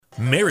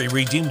Mary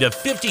redeemed a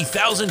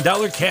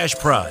 $50,000 cash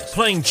prize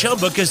playing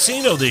Chumba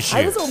Casino this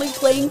year. I was only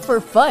playing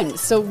for fun,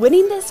 so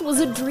winning this was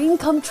a dream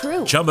come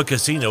true. Chumba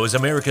Casino is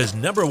America's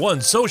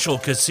 #1 social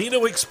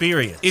casino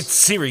experience. It's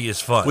serious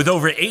fun. With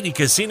over 80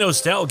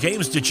 casino-style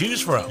games to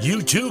choose from,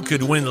 you too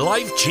could win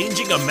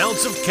life-changing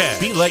amounts of cash.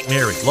 Be like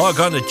Mary. Log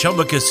on to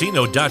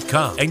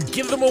ChumbaCasino.com and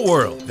give them a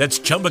whirl. That's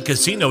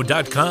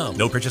ChumbaCasino.com.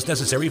 No purchase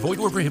necessary. Void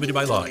where prohibited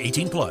by law.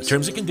 18+.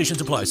 Terms and conditions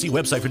apply. See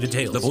website for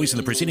details. The voice in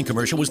the preceding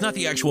commercial was not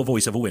the actual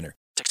voice of a winner.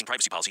 Texting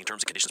privacy policy and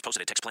terms and conditions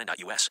posted at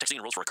textplan.us. Texting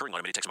enrolls for recurring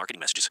automated text marketing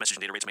messages. Message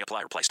and data rates may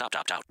apply. Reply stop to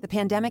opt out. The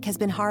pandemic has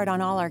been hard on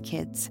all our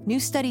kids. New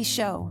studies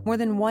show more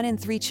than 1 in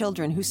 3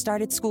 children who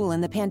started school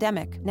in the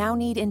pandemic now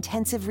need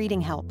intensive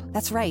reading help.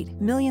 That's right.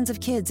 Millions of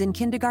kids in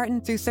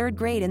kindergarten through 3rd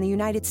grade in the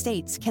United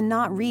States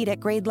cannot read at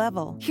grade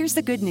level. Here's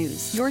the good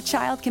news. Your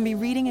child can be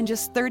reading in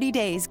just 30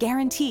 days,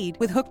 guaranteed,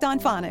 with Hooked on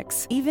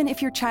Phonics. Even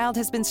if your child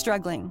has been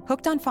struggling,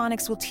 Hooked on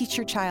Phonics will teach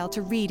your child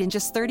to read in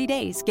just 30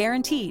 days,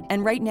 guaranteed.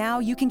 And right now,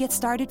 you can get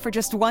started for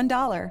just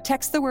 $1.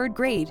 Text the word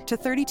GRADE to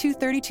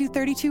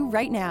 323232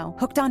 right now.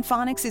 Hooked on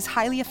Phonics is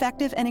highly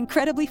effective and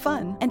incredibly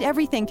fun. And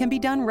everything can be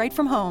done right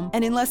from home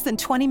and in less than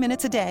 20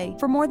 minutes a day.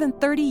 For more than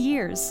 30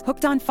 years,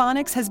 Hooked on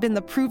Phonics has been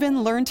the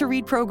proven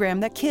learn-to-read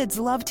program that kids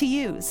love to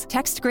use.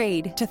 Text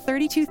GRADE to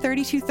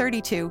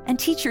 323232 and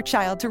teach your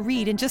child to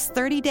read in just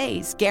 30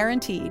 days,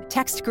 guaranteed.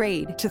 Text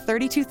GRADE to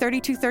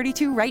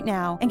 323232 right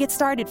now and get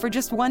started for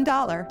just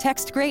 $1.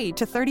 Text GRADE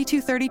to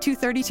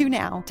 323232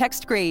 now.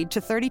 Text GRADE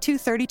to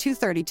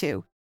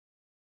 323232.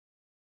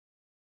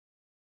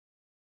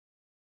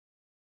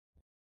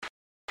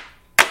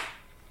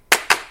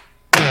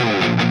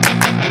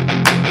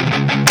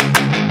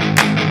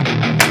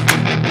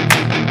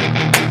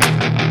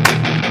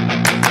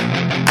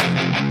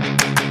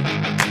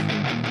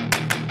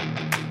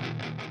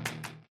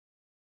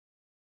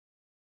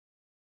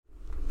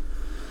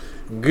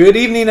 Good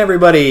evening,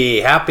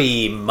 everybody.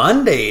 Happy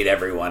Monday to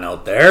everyone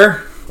out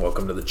there.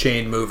 Welcome to the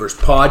Chainmovers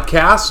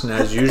podcast. And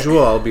as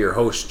usual, I'll be your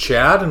host,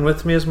 Chad. And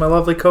with me is my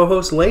lovely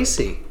co-host,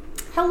 Lacey.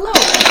 Hello.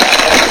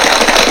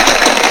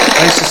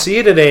 Nice to see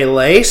you today,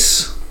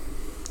 Lace.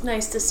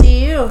 Nice to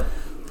see you.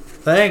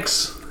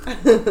 Thanks.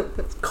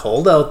 It's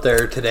cold out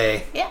there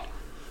today. Yeah.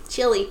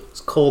 Chilly.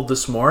 It's cold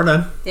this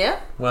morning. Yeah.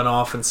 Went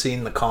off and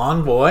seen the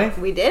convoy.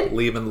 We did.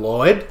 Leaving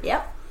Lloyd.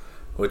 Yep.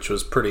 Which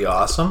was pretty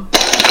awesome.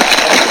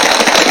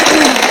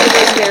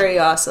 It was very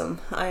awesome.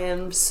 I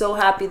am so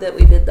happy that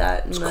we did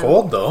that. And it's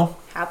cold, though.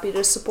 Happy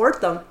to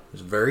support them. It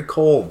was very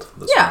cold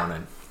this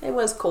morning. It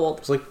was cold.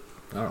 It was like,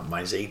 I don't know,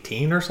 minus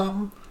 18 or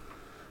something.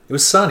 It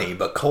was sunny,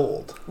 but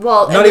cold.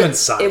 Well, not even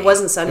sunny. It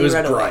wasn't sunny. It was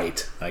right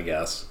bright, away. I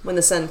guess. When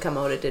the sun come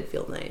out, it did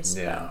feel nice.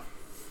 Yeah.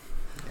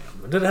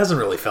 But it hasn't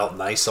really felt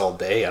nice all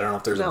day. I don't know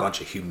if there's a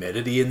bunch of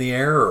humidity in the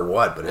air or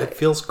what, but it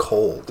feels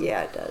cold.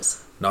 Yeah, it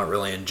does. Not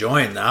really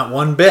enjoying that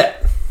one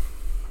bit.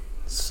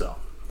 So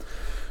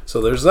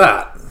there's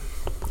that.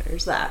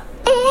 There's that.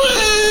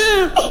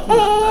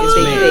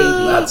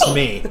 That's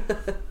me.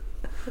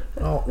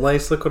 Oh,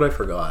 Lace, look what I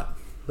forgot.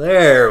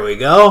 There we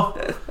go.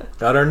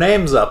 Got our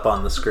names up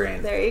on the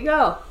screen. There you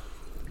go.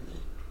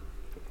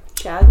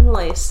 Chad and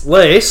Lace.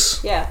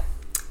 Lace. Yeah.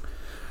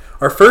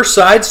 Our first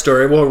side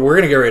story, well, we're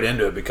going to get right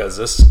into it because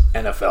this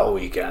NFL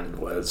weekend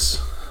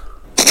was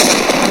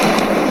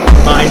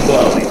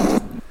mind-blowing.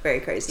 Very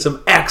crazy.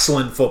 Some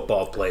excellent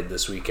football played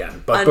this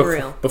weekend. But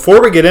Unreal.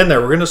 Before we get in there,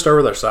 we're going to start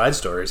with our side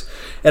stories.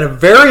 And a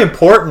very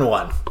important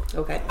one.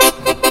 Okay.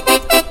 I'm going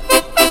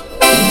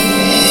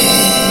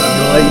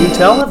to let you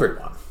tell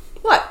everyone.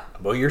 What?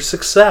 About your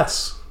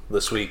success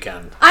this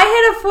weekend. I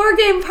hit a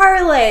 4-game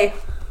parlay.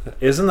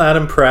 Isn't that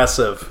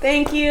impressive?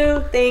 Thank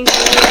you. Thank you.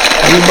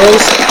 The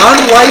most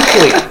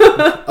unlikely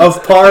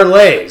of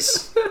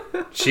parlays.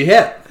 She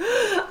hit.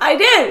 I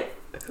did.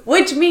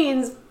 Which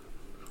means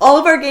all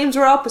of our games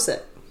were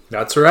opposite.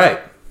 That's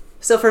right.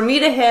 So for me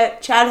to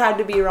hit, Chad had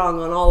to be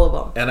wrong on all of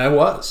them. And I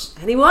was.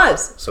 And he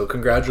was. So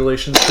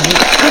congratulations to me.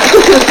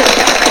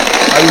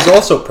 I was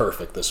also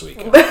perfect this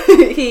weekend.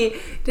 You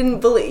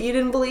didn't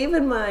believe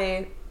in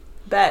my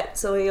bet,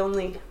 so he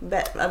only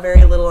bet a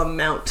very little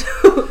amount.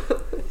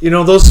 You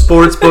know, those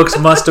sports books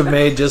must have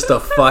made just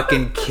a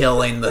fucking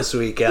killing this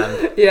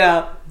weekend.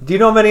 Yeah. Do you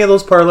know how many of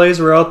those parlays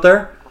were out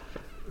there?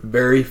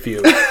 Very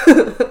few.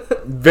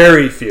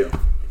 Very few.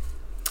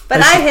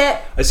 But I hit.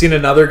 I seen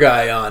another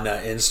guy on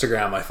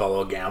Instagram. I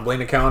follow a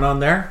gambling account on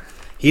there.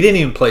 He didn't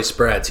even play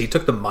spreads. He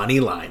took the money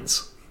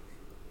lines.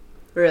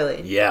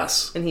 Really?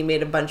 Yes. And he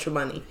made a bunch of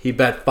money. He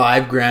bet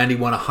 $5,000. He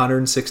won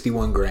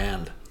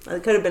 $161,000.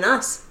 It could have been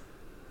us.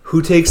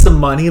 Who takes the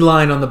money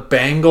line on the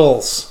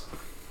Bengals?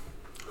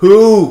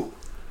 Who?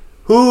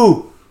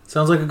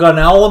 Sounds like I got an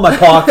owl in my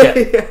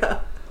pocket.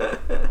 Yeah.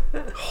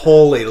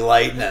 Holy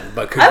lightning.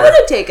 But I would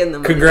have taken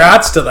them.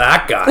 Congrats to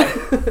that guy.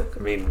 I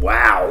mean,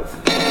 wow.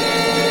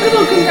 What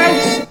about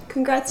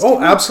congrats to Oh,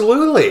 me?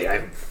 Absolutely.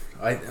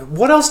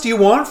 What else do you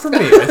want from me?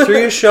 I threw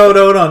you a shout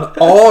out on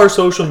all our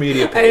social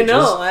media pages. I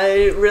know.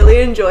 I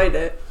really enjoyed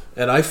it.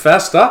 And I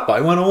fessed up.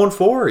 I went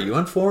 0-4. You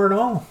went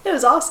 4-0. It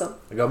was awesome.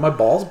 I got my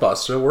balls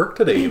busted at work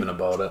today even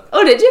about it.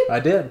 Oh, did you? I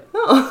did. Oh,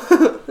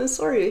 Oh,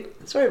 sorry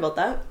about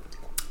that.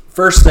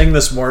 First thing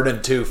this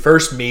morning, too.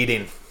 First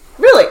meeting.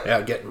 Really?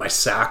 Yeah, getting my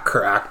sack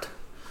cracked.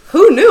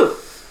 Who knew?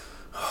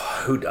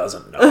 Who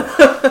doesn't know?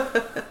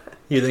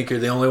 You think you're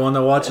the only one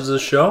that watches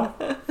this show?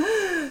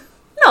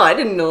 No, I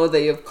didn't know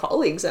that you have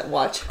colleagues that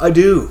watch I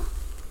do.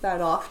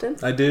 that often.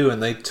 I do,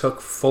 and they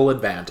took full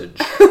advantage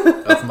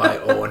of my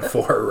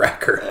 0-4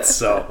 record.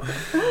 So,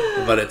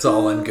 but it's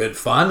all in good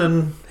fun,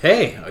 and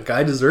hey, a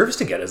guy deserves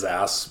to get his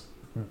ass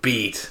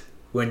beat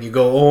when you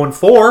go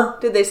 0-4.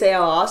 Did they say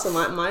how awesome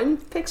mine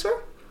picks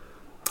were?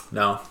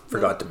 No,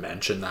 forgot to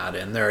mention that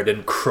in there. I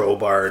didn't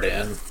crowbar it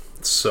in,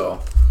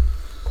 so.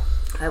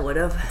 I would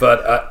have.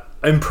 But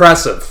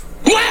impressive,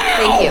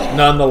 Thank you.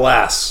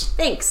 nonetheless.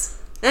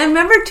 Thanks. And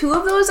remember, 2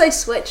 of those I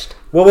switched.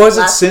 What was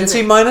it? Last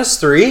Cincy minute.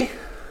 -3.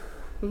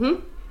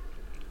 Mm-hmm.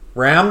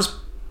 Rams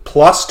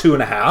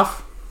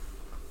 +2.5.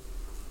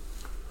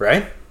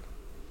 Right?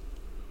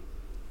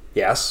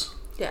 Yes.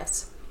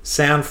 Yes.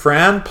 San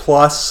Fran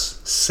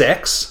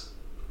 +6.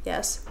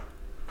 Yes.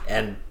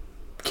 And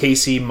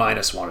KC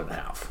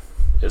 -1.5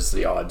 is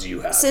the odds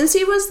you have. Since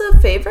he was the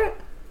favorite?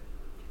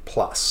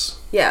 Plus.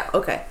 Yeah,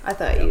 okay. I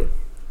thought you...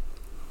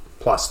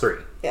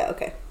 +3. Yeah,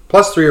 okay.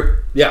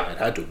 +3. Yeah, it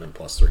had to have been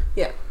 +3.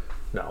 Yeah.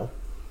 No.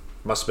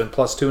 Must have been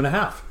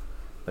 +2.5.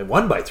 They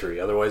won by 3,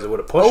 otherwise it would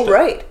have pushed it. Oh,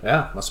 right.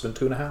 Yeah, must have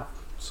been 2.5.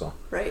 So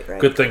Right.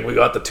 good thing we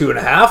got the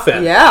 2.5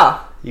 in. Yeah.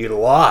 You'd have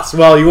lost.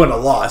 Well, you wouldn't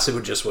have lost. It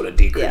would have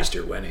decreased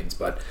your winnings.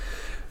 But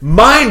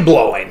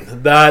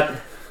mind-blowing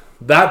that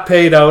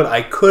paid out.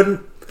 I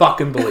couldn't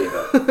fucking believe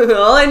it.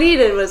 All I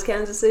needed was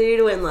Kansas City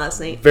to win last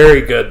night.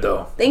 Very good,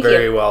 though. Thank you.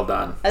 Very well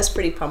done. I was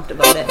pretty pumped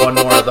about it. One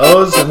more of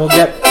those, and we'll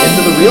get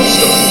into the real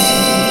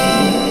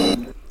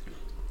story.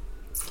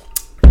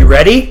 You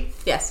ready?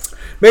 Yes.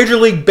 Major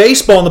League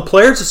Baseball and the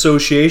Players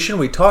Association.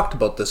 We talked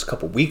about this a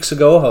couple weeks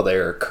ago, how they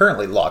are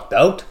currently locked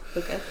out.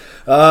 Okay.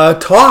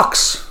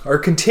 Talks are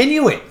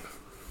continuing.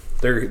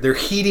 They're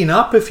heating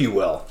up, if you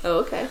will. Oh,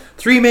 okay.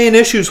 3 main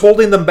issues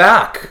holding them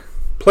back.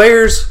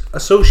 Players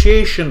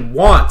Association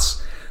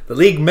wants the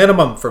league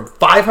minimum from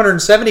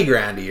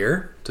 $570,000 a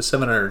year to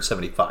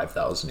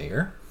 $775,000 a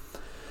year.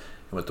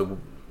 And with the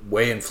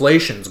way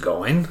inflation's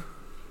going,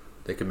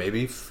 they could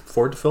maybe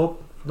afford to fill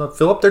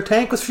up their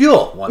tank with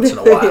fuel once in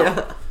a while.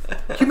 Yeah.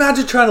 Can you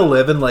imagine trying to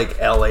live in like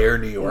LA or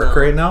New York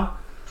right now?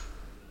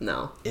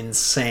 No.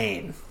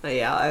 Insane.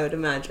 Yeah, I would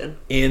imagine.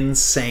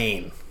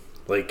 Insane.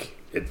 Like,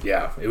 it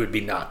would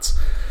be nuts.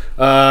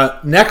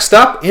 Next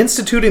up,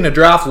 instituting a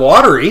draft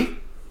lottery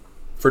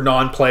for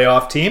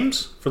non-playoff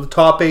teams for the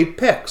top 8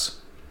 picks.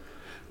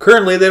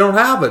 Currently, they don't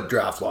have a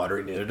draft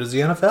lottery, neither does the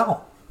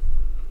NFL.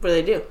 What do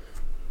they do?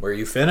 Where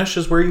you finish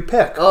is where you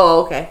pick.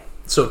 Oh, okay.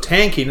 So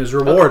tanking is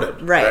rewarded,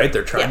 Okay, right.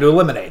 They're trying to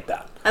eliminate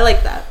that. I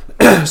like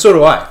that. So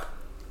do I.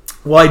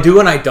 Well, I do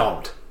and I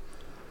don't.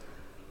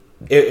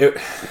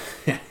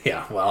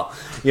 Yeah, well,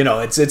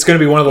 it's going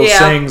to be one of those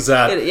things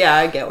that...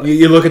 I get what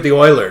you look at the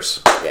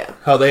Oilers. Yeah.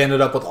 How they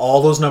ended up with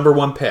all those number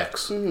 1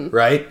 picks,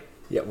 right?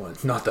 Yeah, well,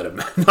 not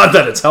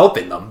that it's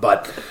helping them,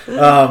 but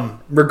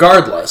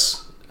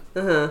regardless,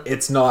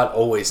 it's not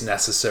always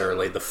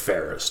necessarily the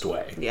fairest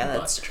way. Yeah,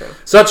 that's true.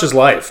 Such is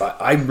life.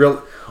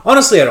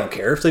 Honestly, I don't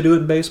care if they do it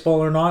in baseball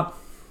or not.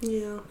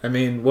 Yeah. I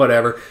mean,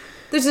 whatever.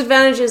 There's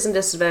advantages and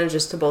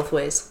disadvantages to both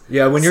ways.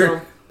 Yeah, when you're...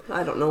 So,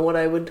 I don't know what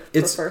I would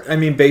prefer. I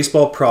mean,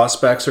 baseball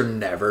prospects are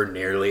never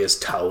nearly as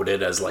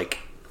touted as, like,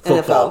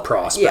 football NFL.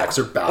 prospects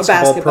or Or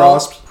basketball,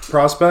 basketball.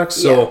 prospects.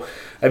 So,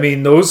 I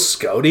mean, those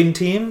scouting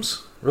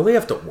teams really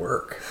have to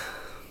work.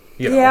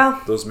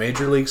 Those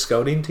major league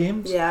scouting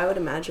teams. Yeah, I would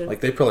imagine.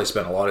 Like, they probably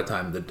spend a lot of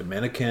time in the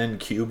Dominican,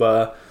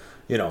 Cuba,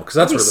 because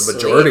that's where the That'd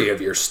be majority sweet.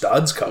 of your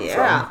studs come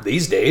Yeah. from.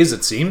 These days,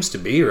 it seems to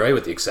be, right?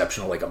 With the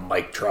exception of, like, a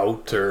Mike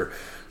Trout or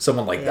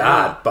someone like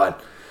that.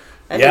 But,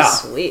 That'd be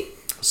sweet.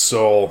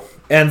 So,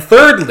 and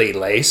thirdly,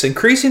 Lace,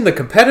 increasing the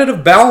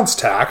competitive balance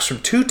tax from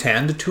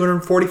 $210 to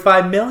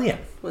 $245 million.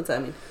 What's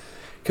that mean?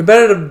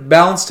 Competitive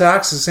balance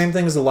tax is the same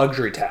thing as the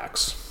luxury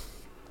tax.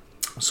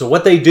 So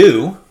what they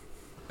do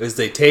is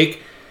they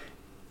take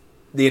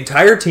the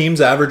entire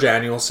team's average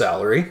annual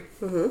salary,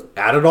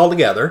 add it all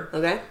together,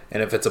 Okay.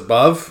 and if it's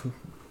above,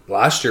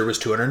 last year was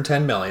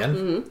 $210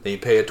 million, then you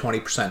pay a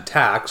 20%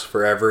 tax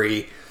for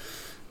every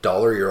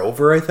dollar you're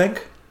over, I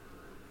think.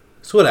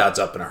 So it adds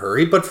up in a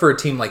hurry, but for a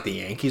team like the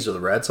Yankees or the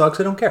Red Sox,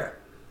 they don't care.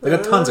 They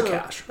got tons of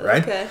cash,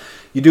 right? Okay.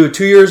 You do it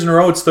 2 years in a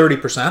row, it's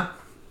 30%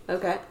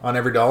 Okay. on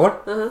every dollar.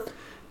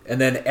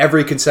 And then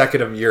every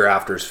consecutive year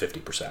after is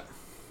 50%.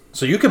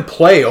 So you can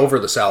play over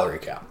the salary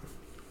cap.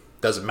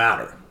 Doesn't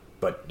matter,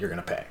 but you're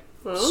going to pay.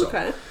 Oh,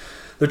 okay. So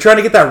they're trying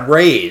to get that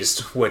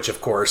raised, which of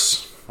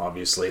course,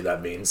 obviously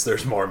that means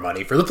there's more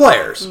money for the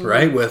players,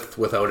 right?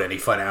 Without any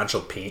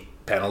financial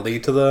penalty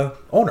to the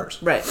owners.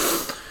 Right.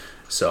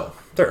 So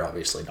they're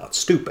obviously not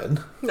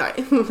stupid. Right.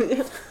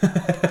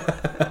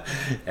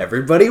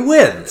 Everybody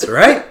wins,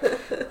 right?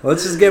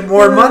 Let's just get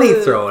more money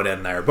thrown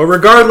in there. But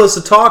regardless,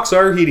 the talks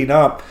are heating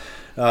up.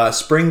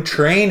 Spring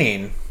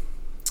training,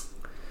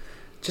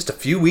 just a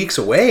few weeks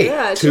away.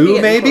 Yeah, it should be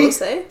 2 getting maybe?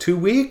 close, eh? 2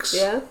 weeks?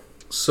 Yeah.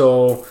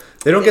 So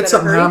they don't They get better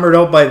something hurry. hammered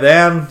out by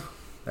then.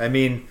 I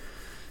mean,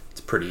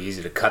 it's pretty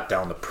easy to cut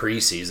down the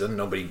preseason.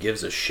 Nobody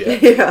gives a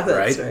shit, Yeah,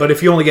 that's right. But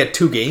if you only get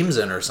 2 games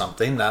in or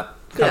something, that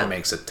kind Yeah. of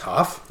makes it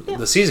tough. Yeah.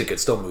 The season could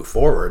still move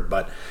forward,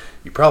 but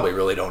you probably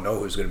really don't know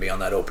who's going to be on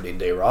that opening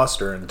day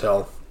roster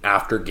until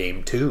after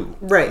game 2.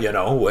 Right. You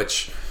know,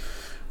 which,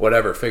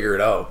 whatever, figure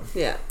it out.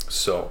 Yeah.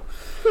 So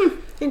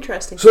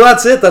Interesting.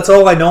 that's it. That's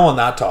all I know on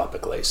that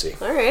topic, Lacey.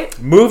 All right.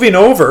 Moving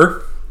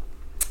over,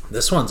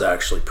 this one's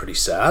actually pretty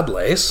sad,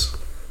 Lace.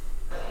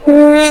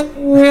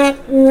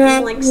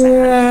 I'm like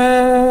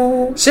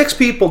sad. 6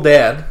 people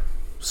dead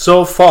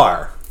so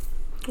far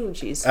Oh,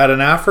 jeez. at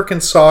an African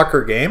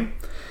soccer game.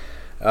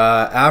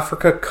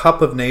 Africa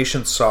Cup of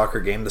Nations soccer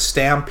game. The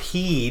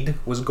Stampede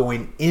was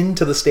going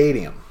into the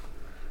stadium,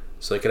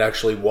 so they could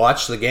actually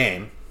watch the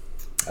game.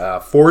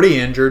 40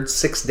 injured,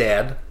 6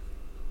 dead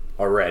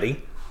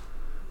already.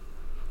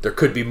 There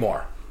could be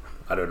more.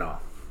 I don't know.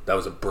 That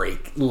was a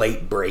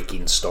late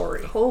breaking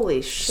story.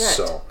 Holy shit.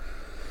 So,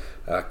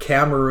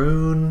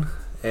 Cameroon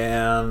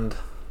and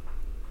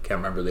can't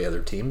remember the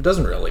other team.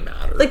 Doesn't really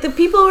matter. Like the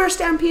people who are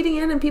stampeding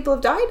in and people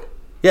have died?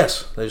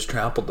 Yes, they just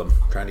trampled them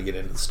trying to get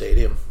into the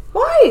stadium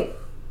Why?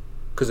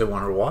 because they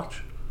wanted to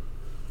watch.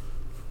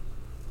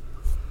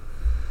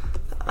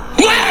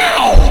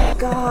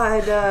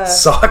 God.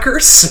 Soccer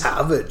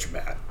savage,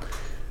 man.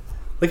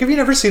 Like, have you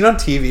never seen on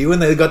TV when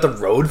they got the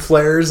road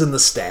flares in the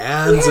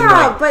stands? Yeah, and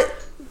like, but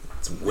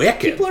it's wicked.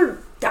 people are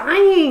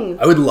dying.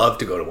 I would love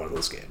to go to one of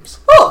those games.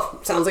 Oh,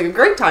 sounds like a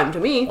great time to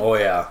me. Oh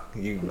yeah,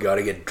 you got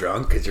to get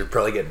drunk because you're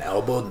probably getting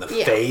elbowed in the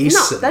Yeah. face.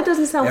 No, and that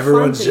doesn't sound fun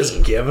everyone's to just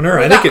me. giving her.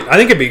 Well, I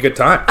think it'd be a good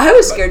time. I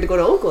was but scared to go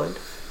to Oakland.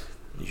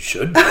 You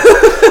should. Be.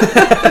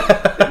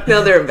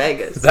 No, they're in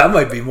Vegas. That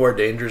might be more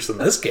dangerous than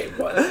this game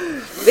was.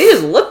 They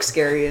just look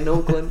scary in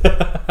Oakland.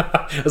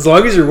 As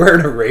long as you're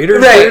wearing a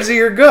Raiders Right. jersey,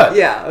 you're good.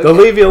 Yeah, okay. They'll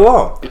leave you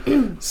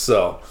alone.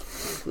 So,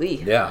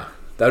 Lee. yeah,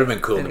 that would have been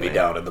cool to be Anyway.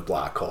 down in the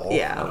black hole.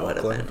 Yeah, in it would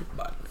have Oakland, been.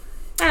 But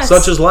That's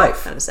such is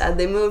life. kind of sad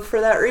they moved for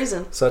that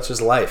reason. Such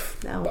is life.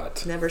 No,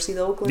 But never see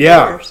the Oakland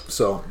yeah, Raiders.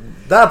 so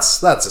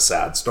that's a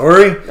sad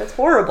story. That's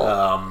horrible.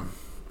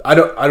 I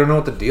don't know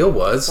what the deal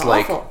was. It's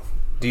Like, awful.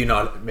 do you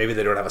not? Maybe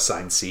they don't have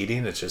assigned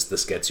seating. It's just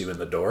this gets you in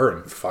the door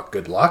and fuck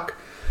good luck.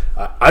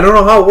 I don't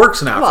know how it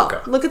works in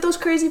Africa. Well, look at those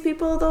crazy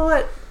people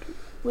though.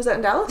 Was that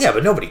in Dallas? Yeah,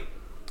 but nobody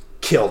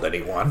killed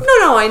anyone.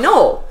 No, I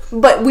know,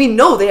 but we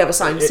know they have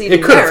assigned seating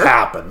It could have there.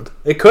 happened.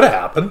 It could have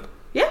happened.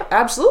 Yeah,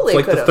 absolutely.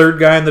 Like it could the have. third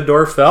guy in the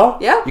door fell.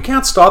 Yeah. You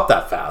can't stop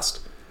that fast,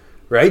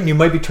 right? And you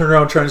might be turning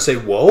around trying to say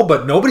 "whoa,"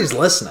 but nobody's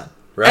listening,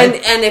 right?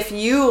 And if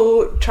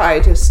you try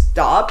to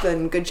stop,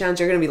 then good chance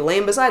you're going to be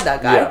laying beside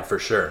that guy. Yeah, for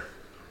sure.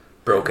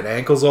 Broken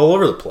ankles all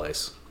over the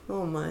place.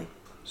 Oh my,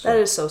 that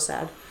is so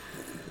sad.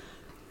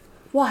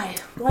 Why?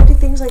 Why do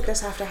things like this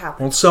have to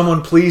happen? Won't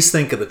someone please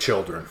think of the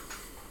children?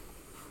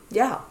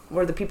 Yeah,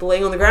 or the people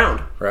laying on the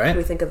ground. Right. Do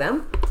we think of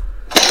them?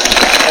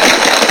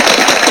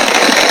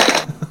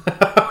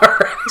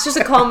 It's just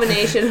a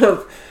combination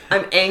of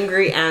I'm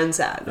angry and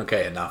sad.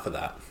 Okay, enough of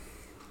that.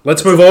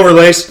 Let's move over,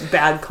 Lace.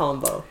 Bad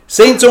combo.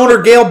 Saints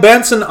owner Gail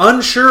Benson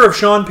unsure of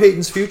Sean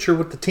Payton's future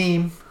with the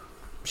team.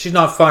 She's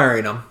not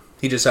firing him.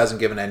 He just hasn't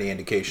given any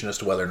indication as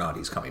to whether or not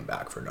he's coming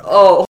back for another.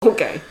 Oh,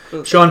 okay.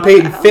 Sean What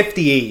Payton, the hell?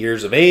 58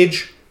 years of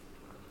age.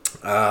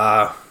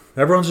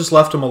 Everyone's just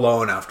left him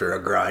alone after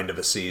a grind of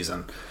a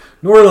season.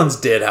 New Orleans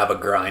did have a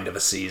grind of a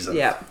season.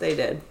 Yeah, they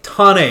did.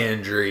 Ton of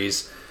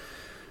injuries.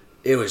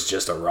 It was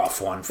just a rough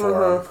one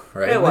for him,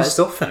 right? It And was. They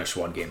still finished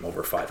one game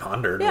over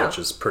 500, Yeah. which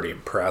is pretty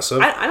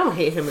impressive. I don't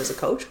hate him as a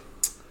coach.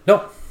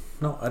 No,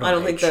 I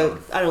don't think hate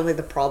Sean.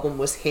 the problem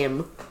was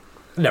him.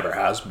 Never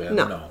has been.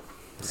 No. No.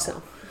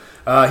 So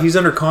He's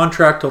under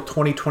contract till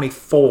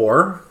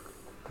 2024.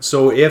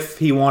 So if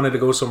he wanted to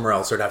go somewhere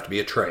else, there'd have to be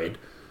a trade.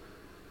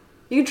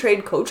 you can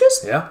trade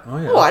coaches? Yeah. Oh,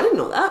 yeah. Oh, I didn't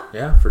know that.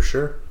 Yeah, for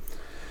sure.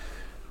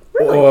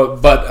 Really?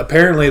 But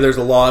apparently there's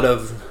a lot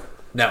of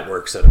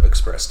networks that have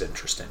expressed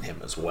interest in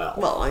him as well.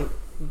 Well, I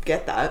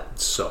get that.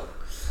 So,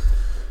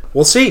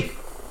 we'll see.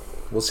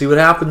 We'll see what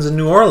happens in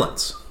New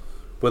Orleans.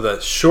 With a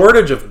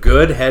shortage of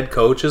good head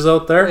coaches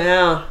out there,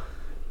 Yeah.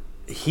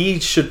 he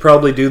should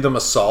probably do them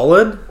a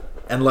solid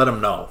and let them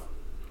know.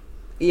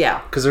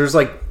 Yeah. Because there's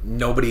like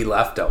nobody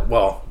left out.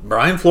 Well,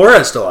 Brian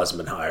Flores still hasn't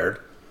been hired,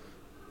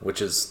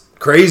 which is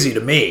crazy to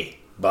me.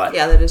 But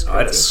Yeah, that is I'd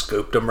have crazy.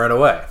 scooped him right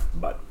away.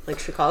 But Like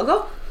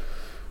Chicago?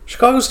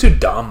 Chicago's too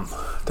dumb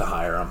to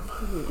hire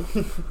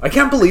him. I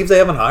can't believe they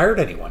haven't hired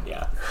anyone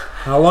yet.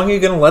 How long are you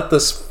going to let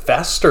this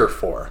fester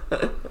for?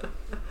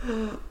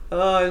 Oh,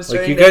 I'm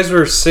Like, you guys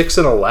were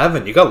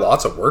 6-11. You got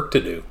lots of work to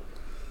do.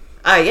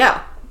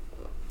 Yeah.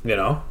 You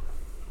know?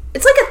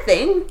 It's like a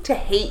thing to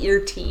hate your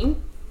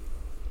team.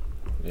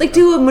 Like,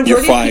 do a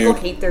majority of people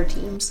hate their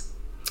teams?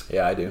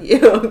 Yeah, I do. Yeah,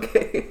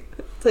 okay.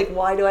 It's like,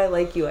 why do I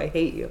like you? I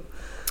hate you.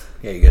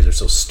 Yeah, you guys are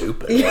so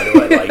stupid. Why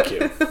do I like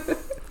you?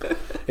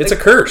 It's a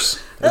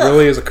curse. It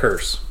really is a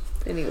curse.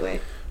 Anyway.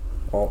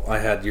 Well, I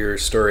had your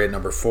story at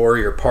number 4,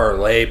 your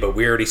parlay, but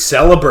we already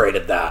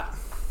celebrated that.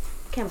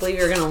 Can't believe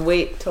you're going to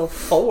wait till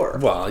 4.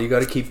 Well, you got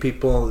to keep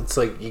people. It's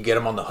like you get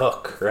them on the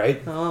hook,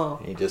 right? Oh.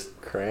 You just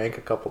crank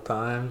a couple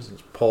times, and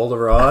just pull the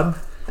rod.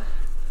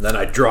 And then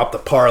I drop the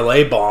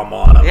parlay bomb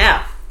on them.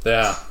 Yeah.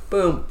 Yeah.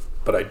 Boom.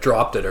 But I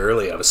dropped it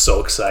early. I was so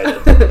excited.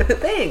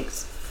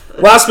 Thanks.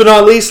 Last but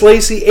not least,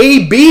 Lacey,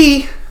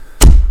 AB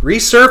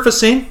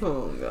resurfacing,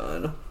 Oh,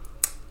 God.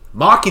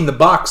 mocking the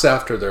Bucks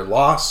after their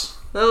loss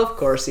Oh, of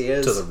course he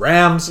is. to the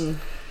Rams, and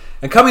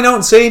coming out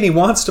and saying he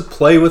wants to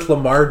play with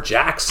Lamar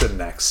Jackson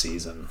next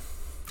season.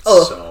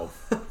 Oh.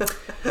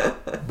 So,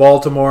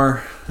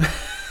 Baltimore,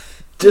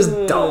 just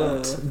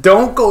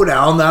don't go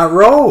down that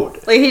road.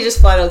 Like, he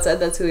just flat out said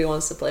that's who he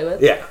wants to play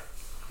with?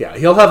 Yeah,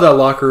 he'll have that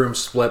locker room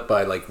split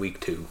by like week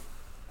 2,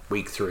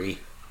 week 3.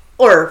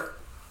 Or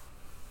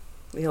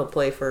he'll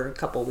play for a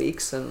couple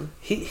weeks and...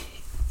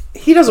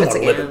 He doesn't It's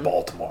want to live in again.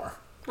 Baltimore.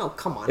 Oh,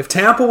 come on. If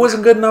Tampa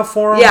wasn't good enough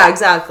for him, Yeah,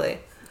 exactly.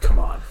 come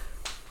on.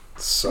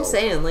 So I'm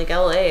saying, like,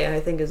 LA, I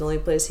think is the only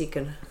place he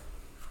could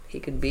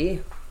be.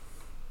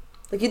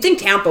 Like, you'd think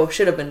Tampa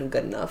should have been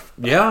good enough.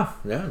 yeah.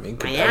 I mean,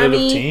 competitive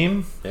Miami.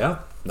 team. Yeah,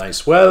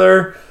 nice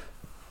weather,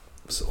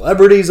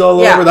 celebrities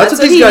all Yeah, over. That's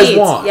what he these guys needs,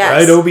 want, yes.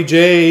 right? OBJ,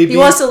 AB. He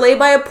wants to lay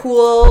by a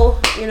pool,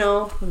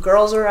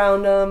 girls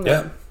around him.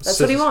 Yeah, That's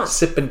what he wants.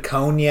 Sipping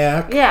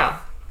cognac Yeah.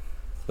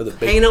 with a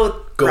big Hanging out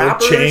with gold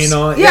rappers. chain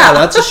on. Yeah.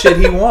 That's the shit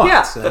he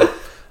wants. Yeah.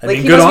 I Like,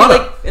 mean, he good must on be,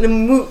 him. like,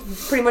 in a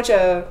pretty much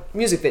a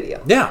music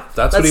video. Yeah,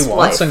 that's what he That's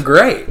wants, life. and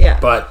great. Yeah.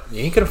 But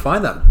you ain't gonna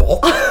find that in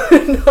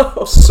Baltimore.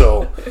 No.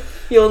 So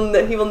He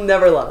will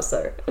never let us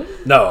there.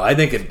 no, I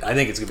think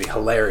it's gonna be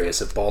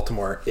hilarious if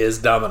Baltimore is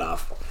dumb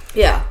enough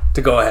Yeah.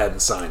 to go ahead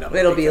and sign him.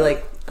 It'll be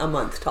like a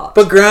month tops.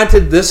 But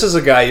granted, this is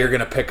a guy you're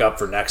gonna pick up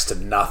for next to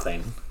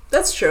nothing.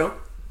 That's true.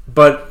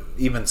 But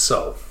even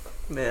so,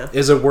 Yeah.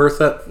 is it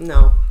worth it?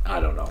 No. I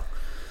don't know.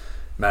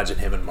 Imagine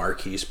him and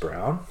Marquise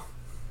Brown.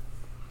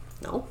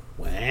 No.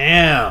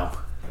 Wow.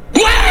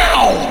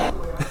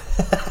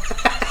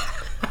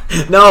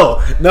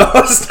 No.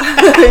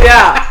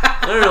 Yeah.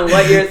 I don't know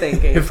what you're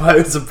thinking. If I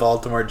was a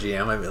Baltimore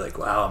GM, I'd be like,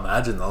 wow,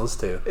 imagine those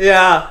two.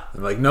 Yeah.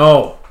 I'm like,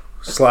 no.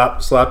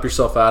 Slap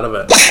yourself out of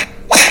it.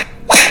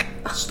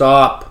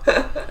 Stop.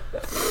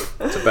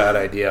 It's a bad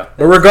idea.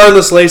 But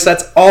regardless, Lace,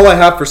 that's all I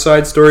have for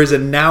side stories,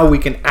 and now we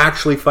can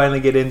actually finally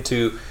get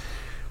into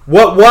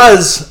what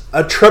was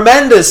a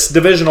tremendous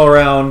divisional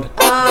round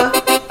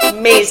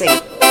Amazing. in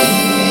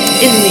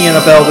the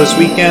NFL this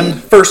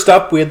weekend. First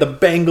up, we had the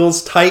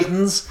Bengals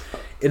Titans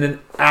in an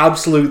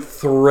absolute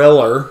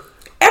thriller.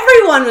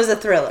 Everyone was a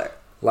thriller.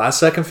 Last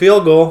second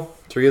field goal.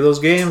 3 of those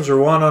games were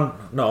won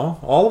on... No,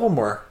 all of them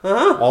were.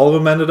 All of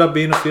them ended up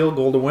being a field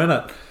goal to win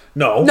it.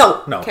 No.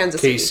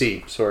 Kansas KC,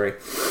 City. sorry.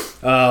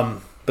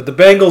 But the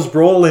Bengals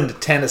roll into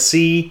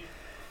Tennessee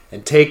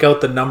and take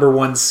out the number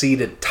 1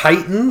 seeded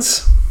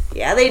Titans.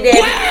 Yeah, they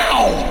did.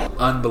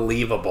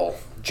 Unbelievable.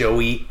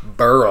 Joey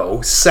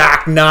Burrow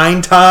sacked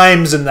 9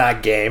 times in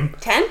that game.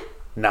 10?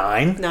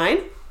 9. 9?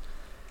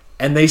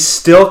 And they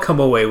still come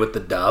away with the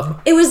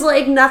dub. It was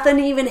like nothing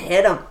even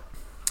hit him.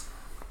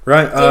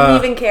 Right. Didn't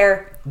even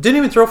care. Didn't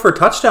even throw for a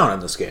touchdown in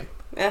this game.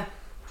 Yeah.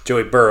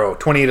 Joey Burrow,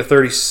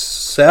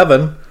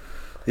 28-37.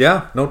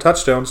 Yeah, no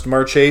touchdowns.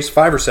 DeMar Chase,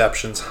 5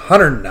 receptions,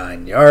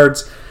 109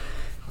 yards.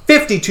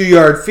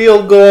 52-yard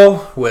field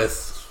goal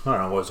with, I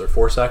don't know, what was there,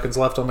 4 seconds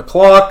left on the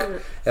clock.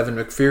 Evan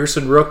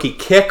McPherson, rookie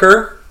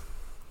kicker.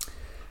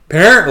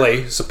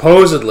 Apparently,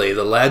 supposedly,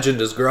 the legend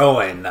is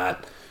growing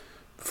that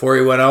before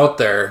he went out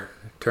there,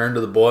 turned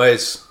to the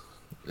boys.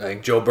 I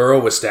think Joe Burrow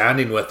was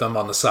standing with them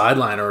on the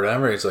sideline or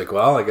whatever. He's like,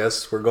 well, I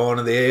guess we're going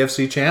to the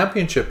AFC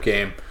Championship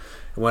game.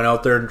 He went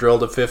out there and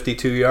drilled a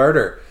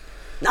 52-yarder.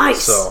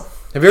 Nice. So,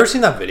 have you ever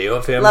seen that video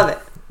of him? Love it.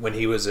 When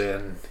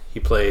he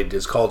played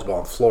his college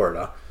ball in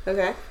Florida.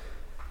 Okay.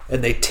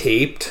 And they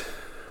taped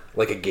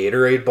like a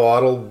Gatorade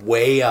bottle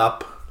way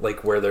up,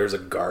 like where there's a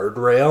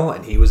guardrail,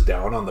 and he was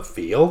down on the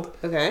field.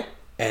 Okay.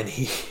 And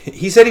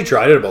he said he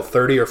tried it about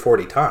 30 or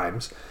 40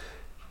 times,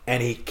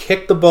 and he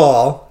kicked the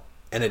ball,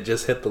 and it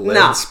just hit the lid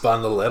and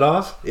spun the lid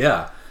off.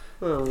 Yeah.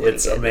 Oh my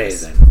It's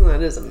goodness. amazing.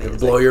 That is amazing. It'll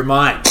blow your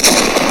mind.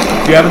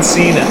 If you haven't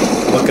seen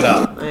it, look it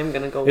up. I'm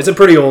going to go It's a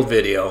pretty old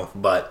video,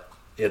 but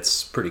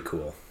it's pretty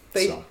cool.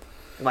 So.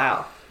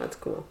 Wow. That's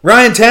cool.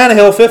 Ryan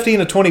Tannehill,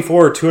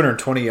 15-24,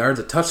 220 yards,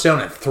 a touchdown,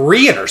 and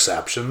 3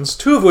 interceptions,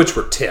 2 of which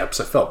were tips.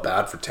 I felt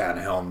bad for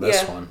Tannehill in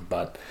this one.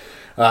 But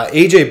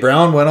A.J.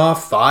 Brown went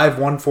off 5,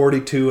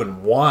 142,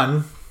 and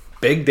 1.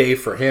 Big day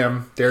for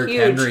him. Derrick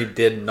Henry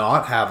did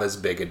not have as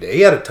big a day.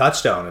 He had a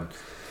touchdown and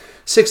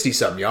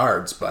 60-some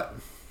yards, but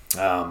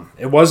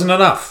it wasn't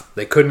enough.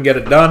 They couldn't get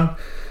it done.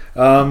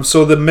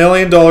 So the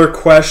million-dollar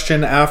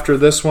question after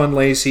this one,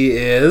 Lacey,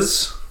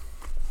 is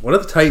what do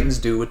the Titans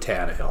do with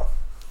Tannehill?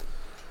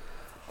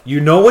 You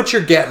know what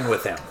you're getting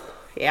with him.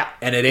 Yeah.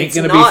 And it ain't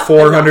going to be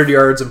 400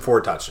 yards and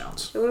 4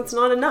 touchdowns. It's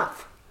not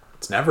enough.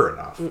 It's never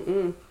enough.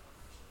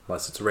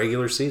 Unless it's a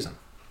regular season.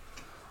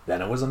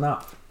 Then it was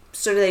enough.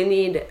 So do they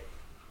need...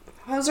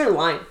 How's their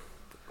line?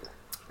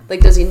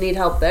 Like, does he need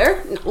help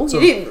there? No.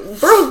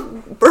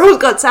 Burrow's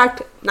got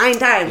sacked 9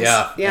 times.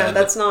 Yeah. Yeah,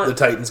 that's not... The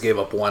Titans gave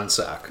up 1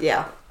 sack.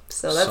 Yeah.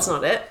 So that's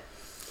not it.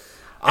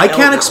 I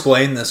can't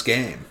explain this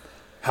game,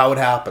 how it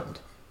happened.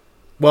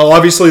 Well,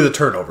 obviously the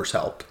turnovers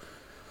helped.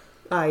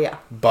 Yeah.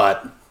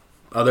 But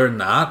other than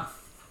that,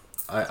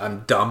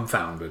 I'm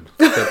dumbfounded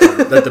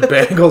that the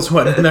Bengals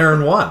went in there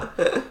and won.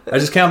 I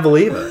just can't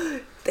believe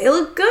it. They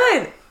look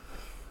good.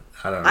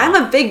 I don't know. I'm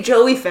a big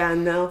Joey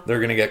fan, though. They're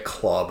going to get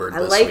clobbered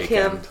this like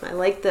weekend. him. I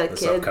like the this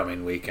kid.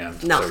 upcoming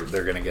weekend. No.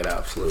 They're going to get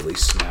absolutely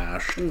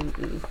smashed.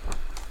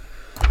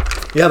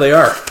 Yeah, they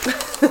are.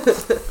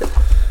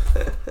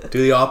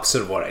 Do the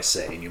opposite of what I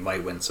say, and you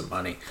might win some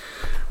money.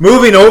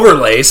 Moving over,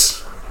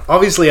 Lace.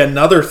 Obviously,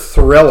 another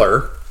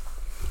thriller.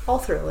 All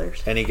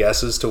thrillers. Any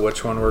guesses to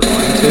which one we're going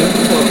to?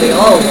 Well, they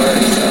all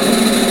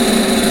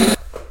were, so.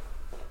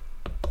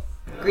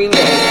 Green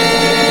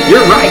Bay.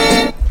 You're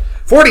right.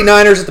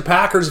 49ers at the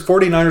Packers. The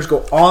 49ers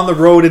go on the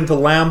road into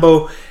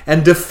Lambeau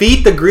and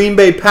defeat the Green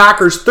Bay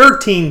Packers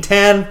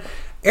 13-10.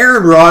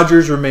 Aaron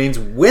Rodgers remains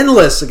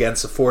winless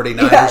against the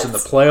 49ers in the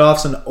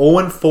playoffs. An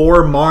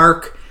 0-4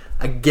 mark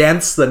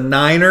against the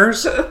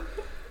Niners.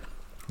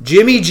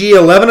 Jimmy G,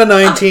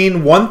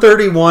 11-19,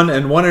 131,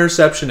 and 1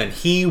 interception, and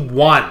he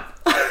won.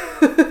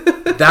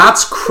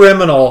 That's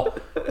criminal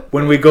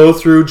when we go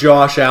through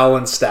Josh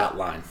Allen's stat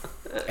line.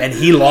 And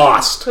he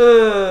lost.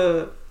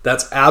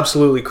 That's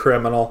absolutely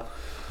criminal.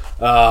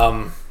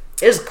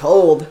 It's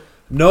cold.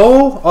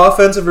 No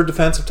offensive or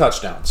defensive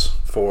touchdowns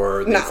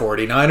for the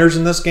 49ers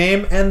in this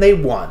game, and they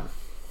won.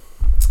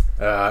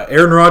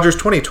 Aaron Rodgers,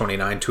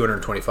 20-29,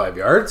 225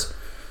 yards.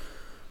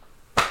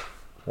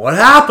 What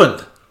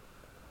happened?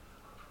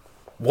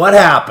 What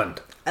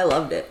happened? I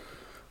loved it.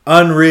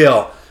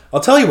 Unreal. I'll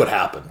tell you what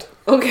happened.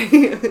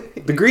 Okay.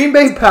 The Green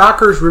Bay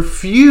Packers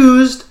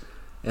refused,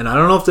 and I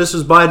don't know if this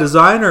was by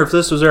design or if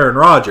this was Aaron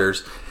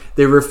Rodgers,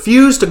 they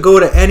refused to go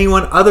to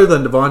anyone other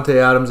than Devontae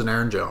Adams and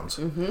Aaron Jones.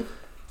 Mm-hmm.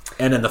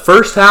 And in the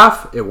first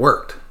half, it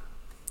worked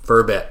for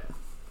a bit.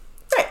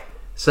 Right.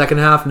 Second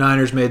half,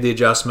 Niners made the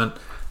adjustment.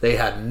 They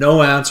had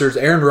no answers.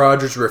 Aaron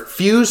Rodgers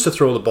refused to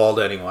throw the ball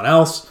to anyone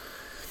else.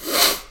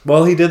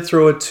 Well, he did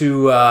throw it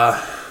to,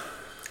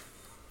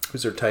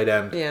 who's their tight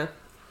end? Yeah.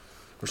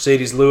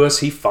 Mercedes Lewis.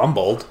 He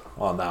fumbled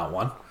on that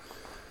one.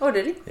 Oh,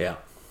 did he? Yeah.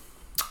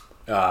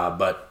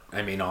 But,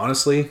 I mean,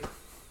 honestly,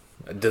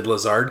 did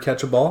Lazard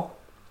catch a ball?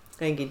 I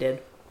think he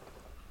did.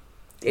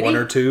 One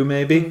or two,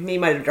 maybe? He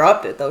might have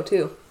dropped it, though,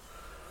 too.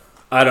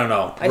 I don't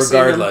know.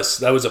 Regardless,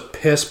 that was a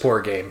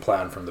piss-poor game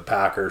plan from the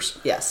Packers.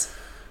 Yes.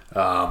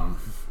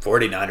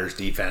 49ers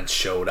defense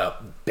showed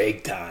up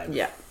big time.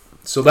 Yeah.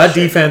 So that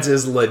defense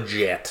is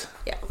legit.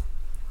 Yeah.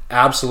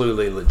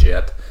 Absolutely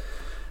legit.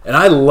 And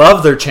I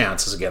love their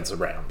chances against the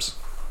Rams.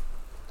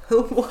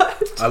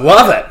 What? I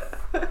love it.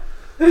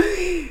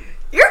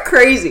 You're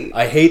crazy.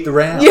 I hate the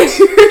Rams.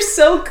 You're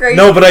so crazy.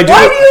 No, but I do.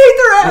 Why do you hate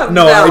the Rams?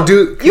 No, I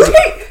do.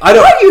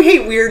 Why do you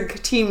hate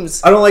weird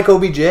teams? I don't like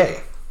OBJ.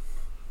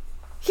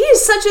 He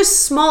is such a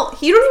small...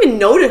 You don't even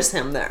notice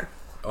him there.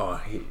 Oh,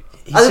 he's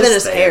other than just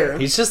his there. hair.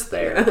 He's just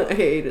there. I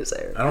hate his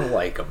hair. I don't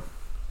like him.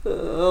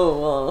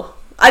 Oh, well.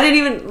 I didn't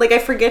even... I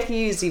forget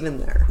he's even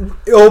there.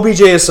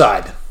 OBJ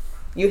aside.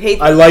 You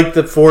hate... I like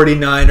the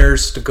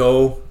 49ers to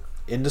go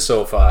into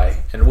SoFi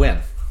and win.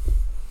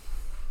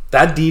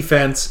 That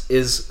defense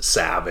is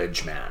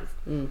savage, man.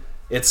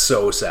 It's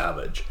so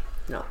savage.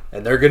 No.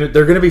 And they're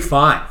gonna be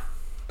fine.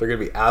 They're gonna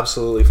be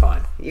absolutely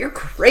fine. You're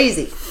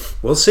crazy.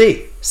 We'll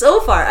see. So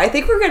far, I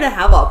think we're gonna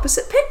have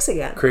opposite picks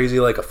again. Crazy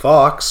like a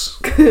fox.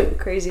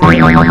 Crazy like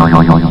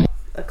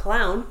a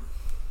clown.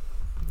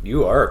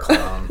 You are a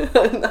clown. That's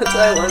what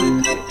I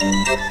wanted.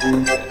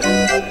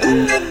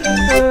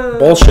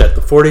 Bullshit.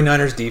 The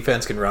 49ers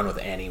defense can run with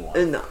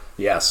anyone. No.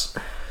 Yes.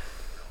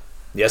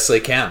 Yes, they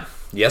can.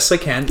 Yes, they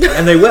can.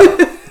 And they will.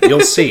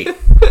 You'll see.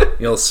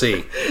 You'll see.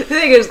 I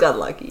think I just got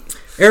lucky.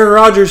 Aaron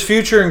Rodgers'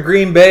 future in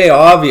Green Bay,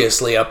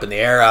 obviously up in the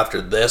air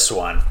after this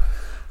one.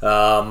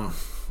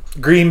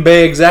 Green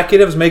Bay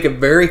executives make it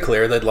very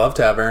clear they'd love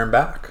to have Aaron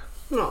back.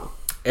 No.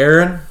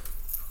 Aaron,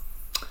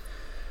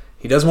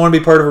 he doesn't want to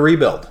be part of a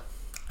rebuild.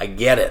 I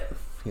get it.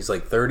 He's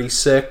like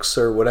 36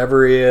 or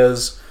whatever he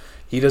is.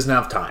 He doesn't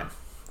have time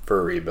for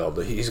a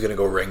rebuild. He's going to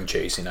go ring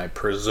chasing, I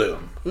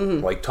presume,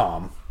 like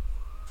Tom.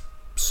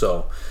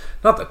 So,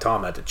 not that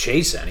Tom had to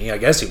chase any. I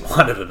guess he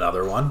wanted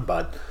another one,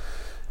 but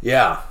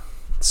yeah.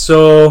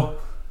 So,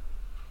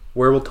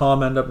 where will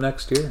Tom end up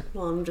next year?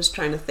 Well, I'm just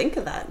trying to think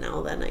of that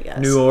now then, I guess.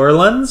 New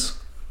Orleans?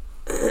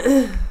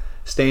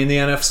 Stay in the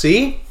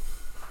NFC?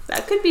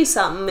 That could be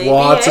something, maybe.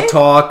 Lots of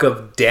talk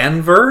of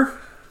Denver.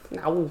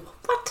 No.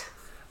 What?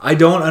 I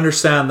don't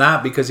understand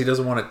that because he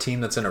doesn't want a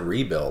team that's in a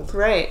rebuild.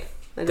 Right.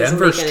 That doesn't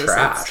Denver's make any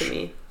trash. sense to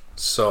me.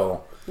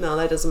 So. No,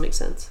 that doesn't make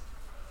sense.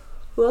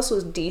 Who else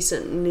was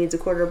decent and needs a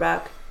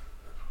quarterback?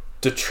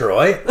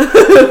 Detroit?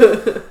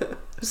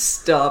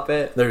 Stop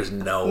it. There's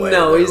no way.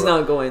 No, he's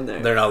not going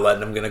there. They're not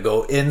letting him going to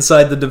go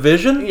inside the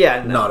division?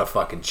 Yeah, no. Not a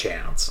fucking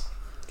chance.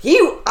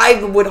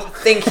 I would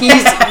think he'd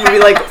be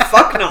like,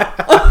 fuck no.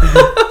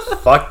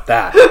 Fuck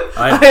that.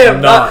 I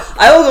am not.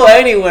 I will go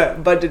anywhere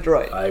but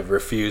Detroit. I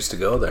refuse to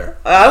go there.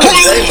 I would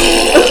say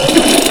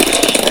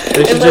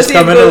They should Unless just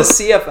come he into goes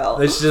CFL.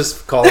 They should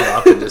just call him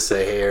up and just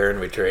say, "Hey, Aaron,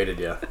 we traded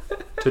you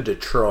to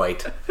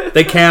Detroit."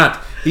 They can't.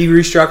 He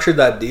restructured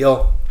that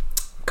deal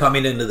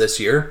coming into this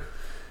year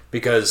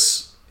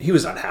because he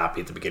was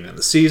unhappy at the beginning of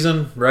the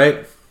season,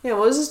 right? Yeah,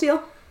 what was his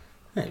deal?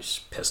 Yeah, he's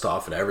just pissed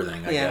off at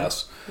everything, I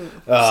guess.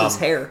 It's his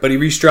hair. But he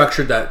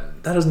restructured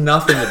that. That has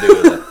nothing to do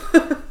with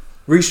it.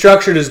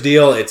 Restructured his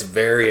deal. It's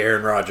very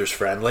Aaron Rodgers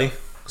friendly.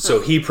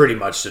 So he pretty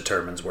much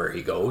determines where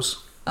he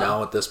goes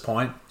now at this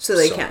point. So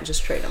they can't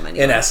just trade him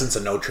anymore. In essence,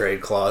 a no trade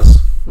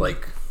clause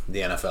like the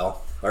NFL.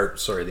 Or,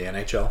 sorry, the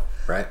NHL,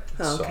 right?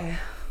 Okay.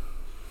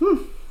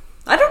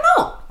 I don't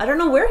know. I don't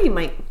know where he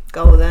might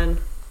go then.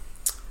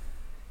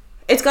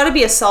 It's got to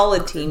be a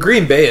solid team.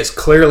 Green Bay is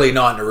clearly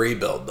not in a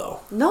rebuild, though.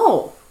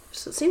 No.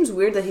 So it seems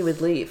weird that he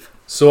would leave.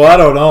 So I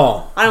don't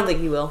know. I don't think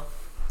he will.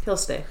 He'll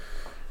stay.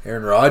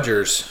 Aaron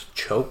Rodgers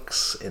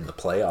chokes in the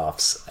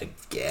playoffs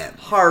again.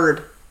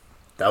 Hard.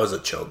 That was a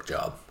choke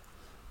job.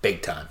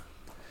 Big time.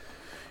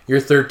 You're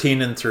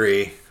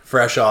 13-3,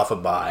 fresh off a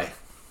bye.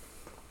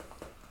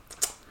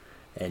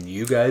 And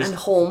you guys... And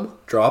home.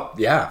 Drop,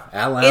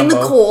 at Lambeau. In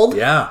the cold.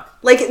 Yeah.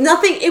 Like,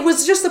 nothing... It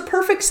was just the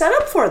perfect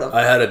setup for them.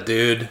 I had a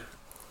dude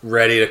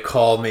ready to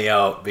call me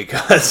out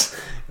because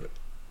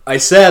I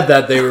said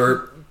that they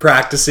were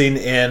practicing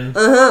in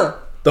the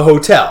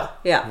hotel.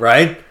 Yeah.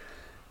 Right?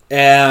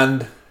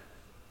 And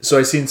so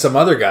I seen some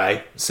other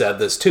guy said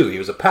this too. He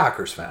was a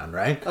Packers fan,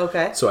 right?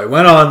 Okay. So I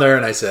went on there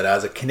and I said,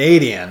 as a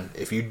Canadian,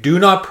 if you do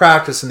not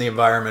practice in the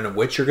environment in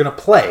which you're going to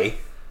play,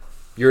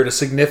 you're at a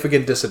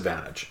significant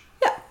disadvantage.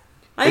 Yeah.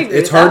 I agree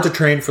It's with hard that. to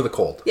train for the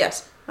cold.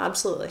 Yes,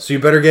 absolutely. So you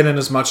better get in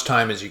as much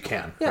time as you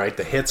can, Yeah. right?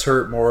 The hits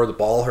hurt more, the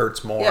ball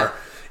hurts more, Yeah.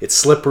 it's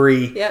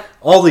slippery, Yeah.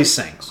 all these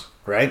things,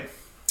 right?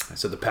 I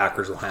said the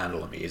Packers will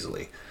handle them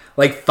easily.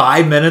 Like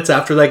 5 minutes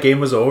after that game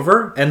was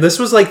over, and this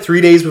was like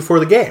 3 days before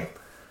the game.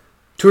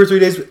 2 or 3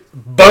 days,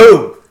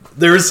 boom!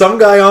 There was some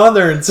guy on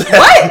there and said,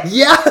 "What?"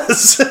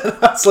 Yes!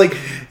 I was like,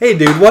 hey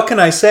dude, what can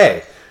I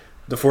say?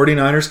 The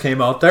 49ers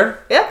came out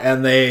there,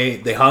 and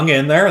they hung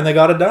in there and they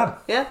got it done.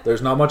 Yeah.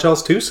 There's not much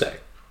else to say.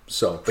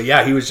 So, but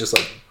yeah, he was just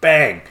like,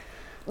 bang.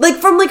 Like,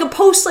 from like a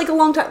post, like a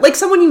long time. Like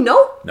someone you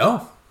know?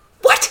 No.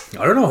 What?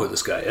 I don't know who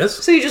this guy is.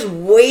 So you just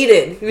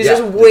waited. He was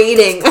just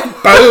waiting.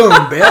 Boom,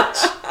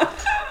 bitch.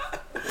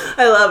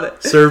 I love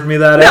it. Served me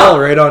that L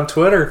right on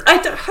Twitter. I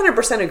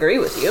 100% agree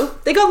with you.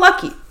 They got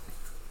lucky.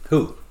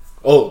 Who?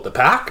 Oh, the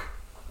Pack?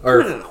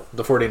 Or No.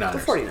 the 49ers?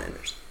 The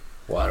 49ers.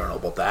 Well, I don't know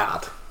about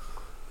that.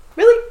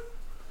 Really?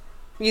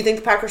 You think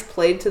the Packers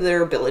played to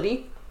their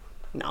ability?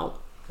 No,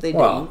 they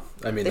didn't. Well,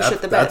 I mean, They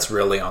shit the bed. that's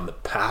really on the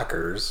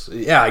Packers.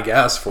 Yeah, I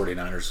guess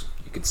 49ers,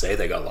 you could say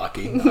they got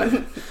lucky.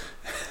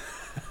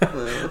 I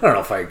don't know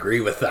if I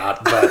agree with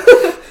that,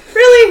 but...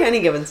 Really? Any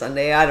given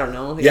Sunday? I don't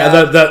know. Yeah,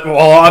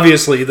 well,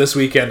 obviously, this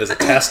weekend is a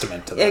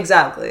testament to that.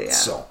 Exactly, yeah.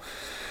 So,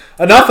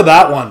 enough of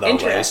that one, though,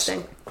 Interesting.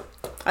 Lace.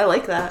 I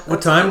like that. What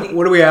That's time? funny.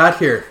 What are we at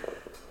here?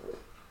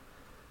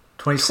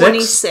 26?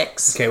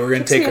 26. Okay, we're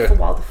gonna Takes me take a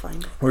while to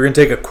find. We're going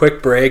to take a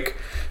quick break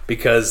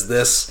because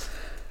this...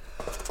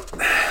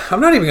 I'm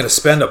not even going to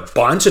spend a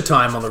bunch of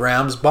time on the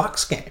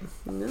Rams-Bucks game.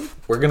 No.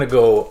 We're going to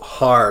go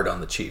hard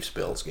on the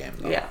Chiefs-Bills game,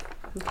 though. Yeah.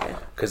 Okay.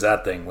 Because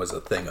that thing was a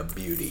thing of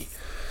beauty.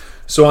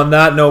 So on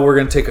that note, we're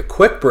going to take a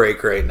quick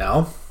break right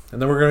now,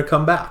 and then we're going to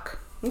come back.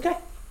 Okay.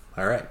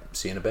 All right.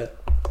 See you in a bit.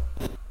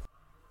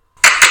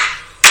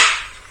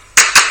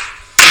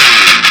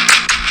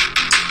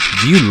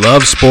 Do you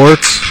love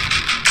sports?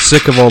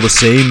 Sick of all the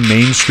same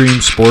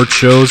mainstream sports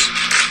shows?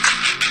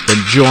 Then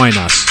join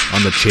us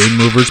on the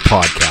Chainmovers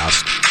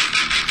podcast.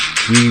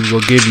 We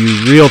will give you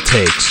real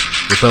takes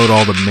without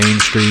all the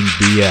mainstream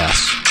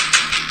BS.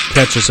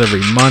 Catch us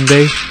every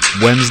Monday,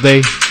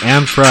 Wednesday,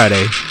 and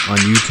Friday on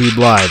YouTube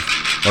Live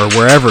or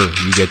wherever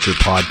you get your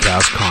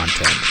podcast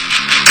content.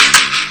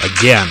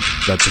 Again,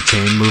 that's the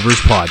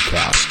Chainmovers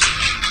podcast.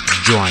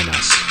 Join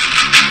us.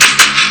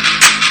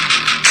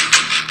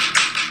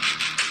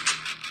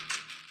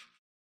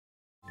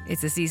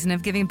 It's a season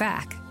of giving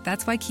back.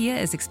 That's why Kia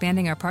is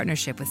expanding our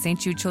partnership with St.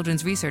 Jude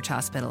Children's Research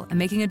Hospital and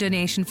making a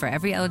donation for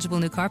every eligible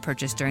new car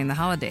purchase during the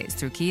holidays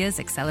through Kia's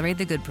Accelerate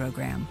the Good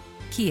program.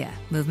 Kia,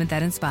 movement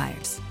that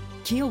inspires.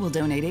 Kia will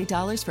donate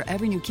 $8 for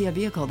every new Kia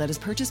vehicle that is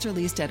purchased or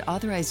leased at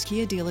authorized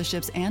Kia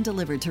dealerships and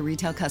delivered to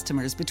retail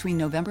customers between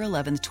November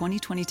 11th,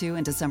 2022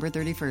 and December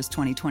 31st,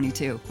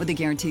 2022, with a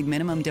guaranteed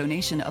minimum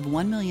donation of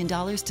 $1 million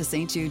to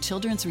St. Jude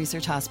Children's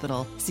Research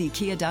Hospital. See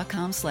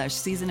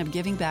kia.com/season of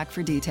giving back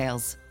for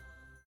details.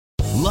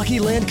 Lucky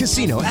Land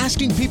Casino,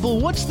 asking people,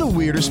 what's the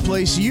weirdest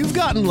place you've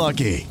gotten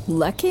lucky?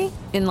 Lucky?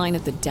 In line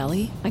at the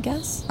deli, I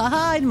guess?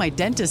 Aha, in my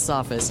dentist's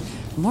office.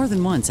 More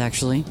than once,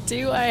 actually.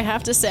 Do I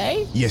have to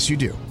say? Yes, you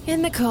do.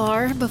 In the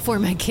car before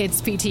my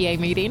kids' PTA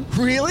meeting.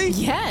 Really?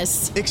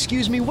 Yes.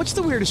 Excuse me, what's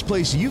the weirdest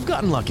place you've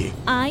gotten lucky?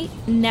 I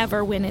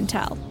never win and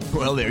tell.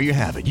 Well, there you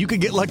have it. You can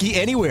get lucky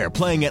anywhere,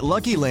 playing at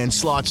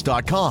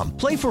LuckyLandSlots.com.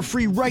 Play for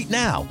free right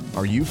now.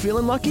 Are you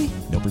feeling lucky?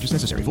 No purchase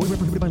necessary. Void where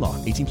prohibited by law.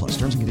 18+.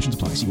 Terms and conditions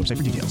apply. See website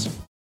for details.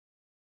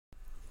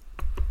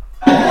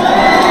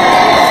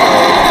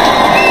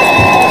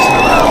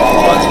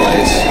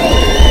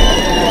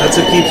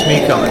 keeps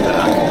me coming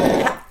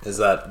back is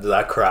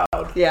that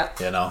crowd. Yeah.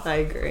 You know? I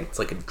agree. It's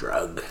like a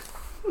drug.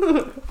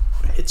 It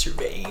hits your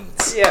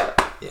veins. Yeah.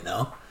 You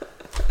know?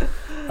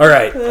 All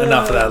right,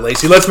 enough of that,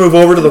 Lacey. Let's move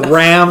over to the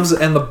Rams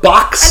and the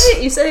Bucks.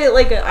 You said it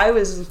like I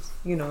was,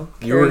 you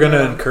were going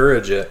to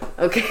encourage it.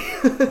 Okay.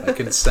 I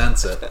can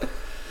sense it.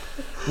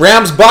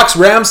 Rams, Bucks.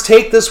 Rams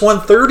take this one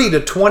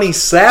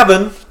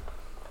 30-27.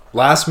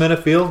 Last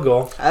minute field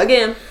goal.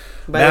 Again.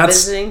 By the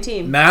visiting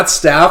team. Matt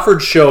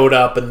Stafford showed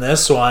up in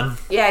this one.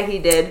 Yeah, he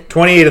did.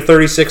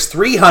 28-36,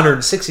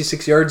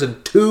 366 yards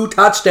and 2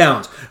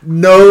 touchdowns.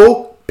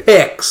 No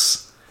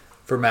picks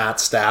for Matt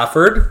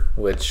Stafford,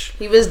 which...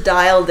 He was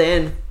dialed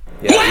in.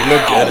 Yeah, he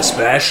looked good,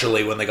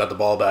 especially when they got the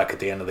ball back at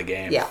the end of the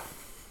game. Yeah.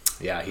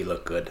 Yeah, he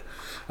looked good.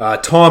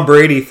 Tom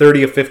Brady,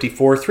 30 of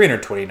 54,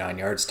 329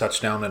 yards,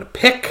 touchdown and a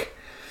pick.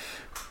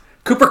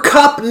 Cooper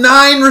Kupp,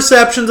 9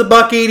 receptions,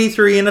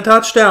 $183 and a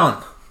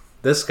touchdown.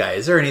 This guy,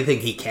 is there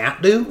anything he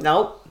can't do?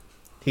 Nope.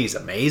 He's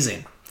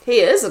amazing. He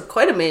is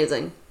quite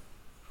amazing.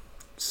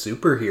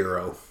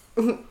 Superhero.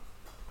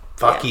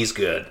 Fuck, he's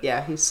good.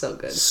 Yeah, he's so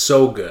good.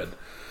 So good.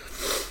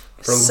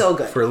 So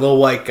good. For a little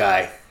white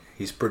guy,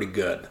 he's pretty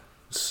good.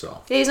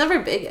 So. Yeah, he's not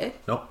very big, eh?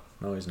 Nope.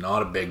 No, he's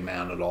not a big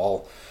man at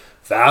all.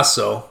 Fast,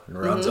 though, and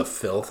runs a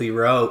filthy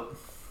route.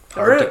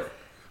 Hard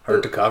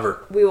to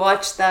cover. We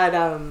watched that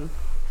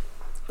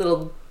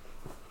little...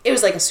 It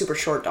was like a super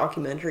short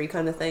documentary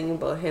kind of thing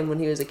about him when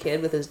he was a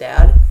kid with his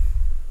dad.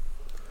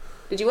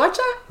 Did you watch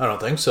that? I don't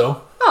think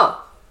so.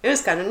 Oh, it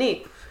was kind of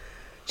neat.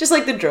 Just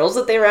like the drills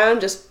that they ran,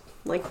 just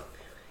like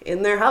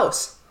in their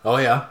house. Oh,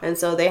 yeah. And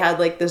so they had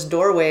like this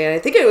doorway, and I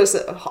think it was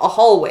a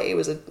hallway. It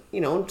was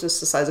just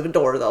the size of a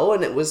door though,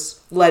 and it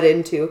was led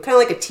into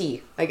kind of like a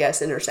T, I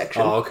guess,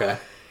 intersection. Oh, okay.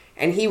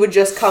 And he would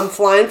just come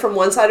flying from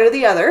one side or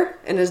the other,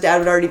 and his dad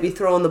would already be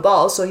throwing the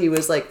ball, so he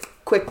was like,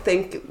 quick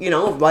think,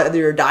 whether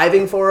you're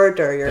diving for it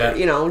or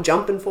you're,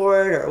 jumping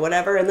for it or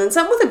whatever. And then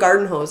something with a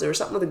garden hose. There was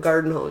something with a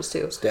garden hose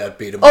too. His dad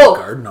beat him with a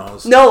garden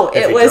hose. No,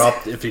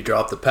 if he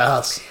dropped the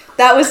pass.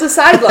 That was the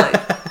sideline.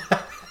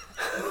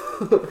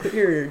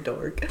 You're a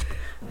dork.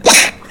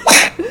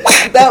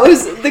 That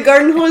was, the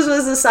garden hose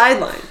was the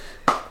sideline.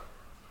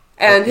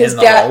 And his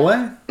dad... In the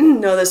hallway?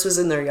 No, this was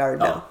in their yard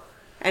now.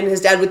 And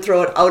his dad would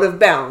throw it out of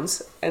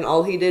bounds, and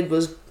all he did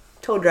was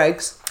toe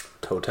drags.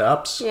 Toe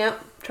taps? Yeah,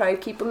 try to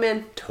keep him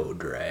in. Toe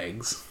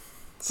drags.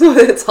 So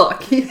it's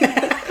hockey.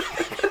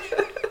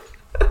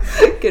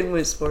 Getting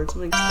my sports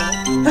mixed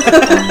up. You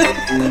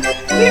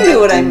knew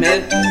what I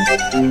meant.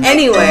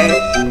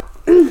 Anyway,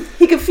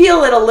 he could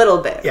feel it a little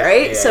bit,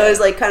 right? Yeah. So it was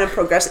like kind of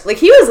progressive. Like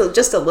he was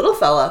just a little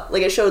fella.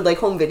 Like it showed like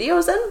home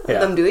videos then of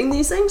them doing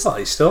these things. Well,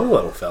 he's still a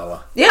little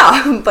fella.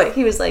 Yeah, but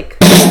he was like,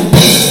 I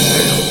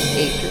don't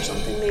know, 8 or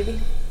something maybe.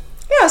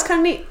 Yeah, it was kind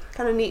of neat.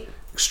 Kind of neat.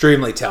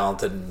 Extremely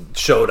talented and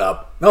showed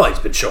up. Well, he's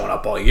been showing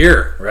up all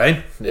year,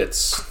 right?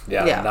 It's,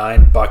 9,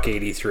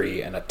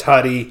 $183 and a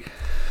tutty.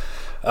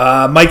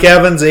 Mike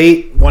Evans,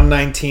 8,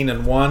 119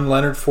 and 1.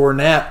 Leonard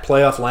Fournette,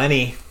 playoff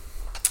Lenny,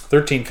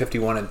 13,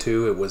 51 and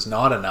 2. It was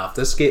not enough.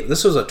 This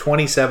was a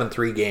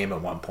 27-3 game at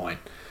one point.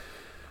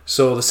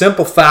 So the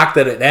simple fact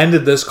that it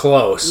ended this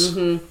close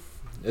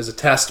is a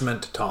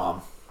testament to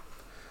Tom.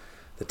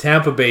 The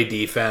Tampa Bay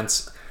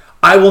defense.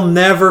 I will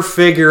never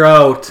figure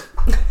out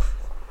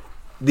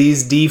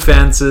these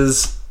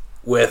defenses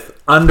with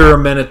under a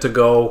minute to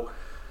go.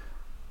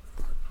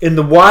 In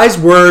the wise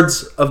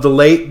words of the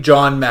late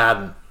John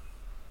Madden,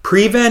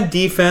 prevent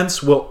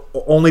defense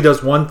only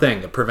does one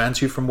thing. It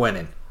prevents you from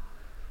winning.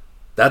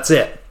 That's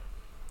it.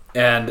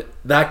 And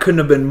that couldn't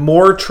have been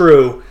more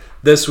true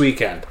this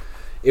weekend.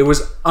 It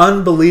was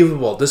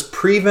unbelievable. This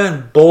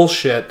prevent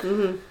bullshit.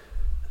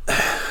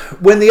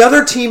 When the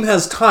other team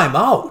has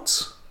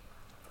timeouts,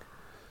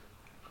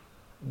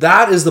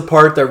 that is the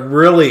part that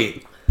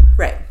really...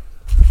 Right.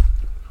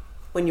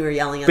 When you were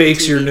yelling at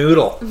bakes the TV. Your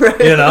noodle. Right.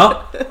 You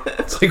know?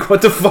 It's like,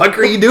 what the fuck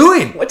are you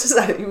doing? What does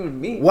that even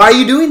mean? Why are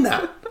you doing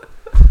that?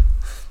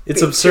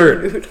 It's bake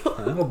absurd.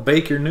 I'll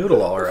bake your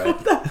noodle, all right.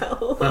 What the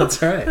hell?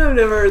 That's right. I've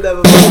never heard that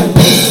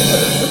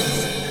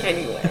before.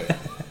 Anyway.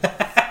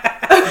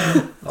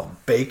 I'll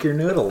bake your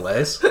noodle,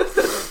 Lace.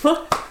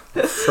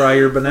 Fry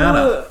your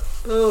banana.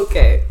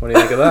 Okay. What do you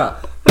think of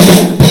that?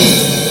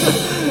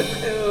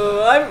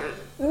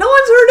 No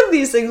one's heard of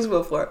these things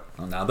before.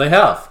 Well, now they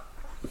have.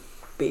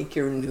 Bake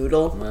your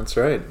noodle. That's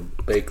right.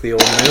 Bake the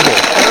old noodle.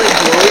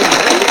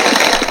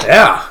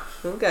 Yeah.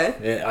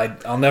 Okay.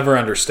 I'll never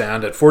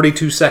understand it.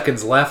 42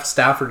 seconds left.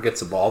 Stafford gets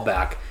the ball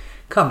back.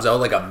 Comes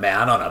out like a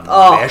man on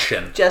a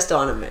mission. Just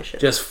on a mission.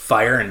 Just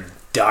firing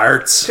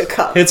darts. To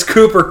Kupp. It's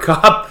Cooper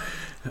Kupp.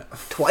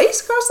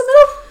 Twice across the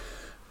middle?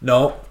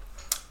 No.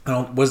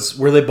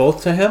 Were they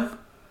both to him?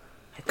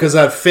 Because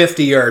that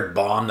 50-yard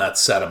bomb that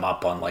set him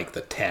up on like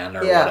the 10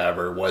 or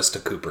whatever was to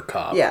Cooper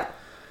Kupp. Yeah.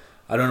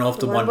 I don't know if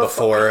the one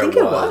before it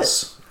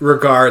was.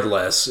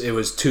 Regardless, it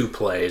was 2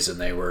 plays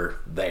and they were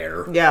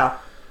there. Yeah.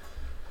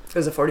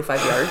 Was it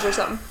 45 yards or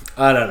something?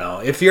 I don't know.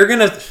 If you're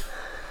gonna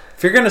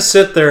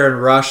sit there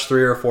and rush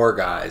 3 or 4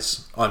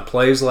 guys on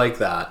plays like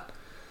that,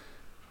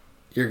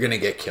 you're gonna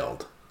get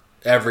killed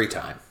every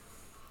time.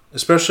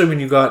 especially when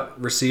you got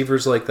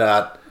receivers like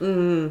that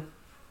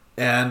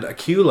and a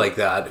Q like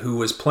that who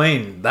was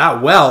playing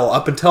that well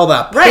up until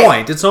that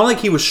point. It's not like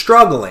he was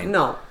struggling.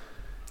 No.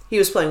 He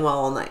was playing well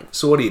all night.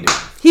 So what are you doing?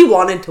 He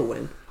wanted to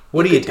win.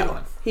 What are you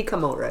doing? He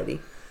come out ready.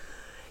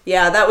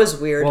 Yeah, that was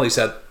weird. Well, he's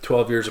had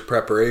 12 years of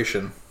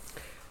preparation.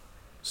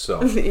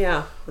 So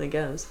yeah, I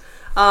guess.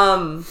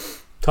 Tom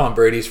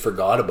Brady's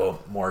forgot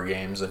about more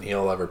games than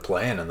he'll ever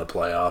play in the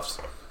playoffs.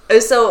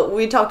 So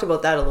we talked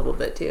about that a little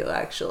bit too,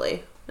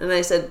 actually. And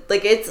I said,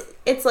 like,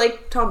 it's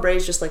like Tom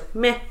Brady's just like,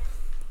 meh.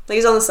 Like,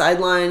 he's on the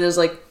sideline. It's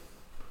like,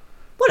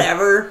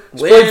 whatever.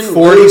 He's played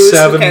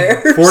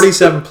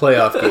 47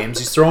 playoff games.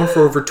 He's thrown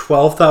for over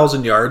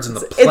 12,000 yards in the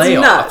playoffs.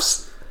 It's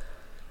nuts.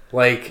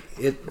 Like,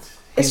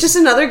 it's just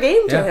another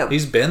game to him.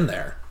 He's been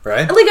there,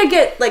 right?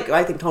 Like,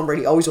 I think Tom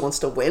Brady always wants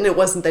to win. It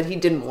wasn't that he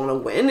didn't want to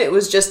win. It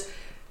was just,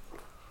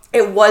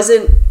 it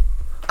wasn't,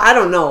 I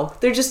don't know.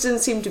 There just didn't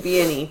seem to be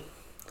any.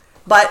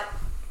 But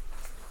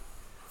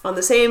at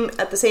the same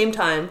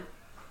time,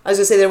 I was going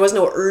to say there was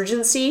no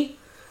urgency.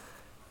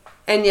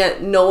 And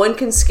yet no one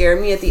can scare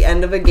me at the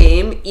end of a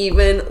game,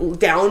 even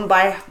down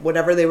by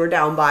whatever they were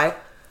down by,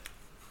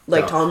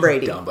 like Tom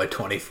Brady. Down by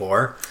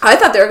 24. I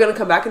thought they were going to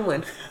come back and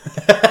win.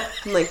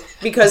 I'm like,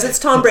 because it's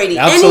Tom Brady.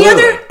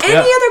 Absolutely. Any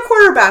other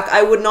quarterback,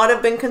 I would not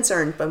have been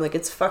concerned. But I'm like,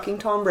 it's fucking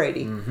Tom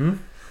Brady. Mm-hmm.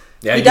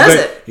 Yeah, he does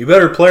it. You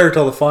better play her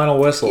till the final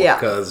whistle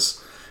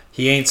because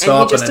he ain't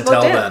stopping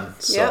until then.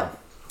 So,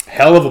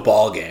 hell of a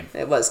ball game.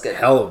 It was good.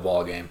 Hell of a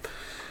ball game.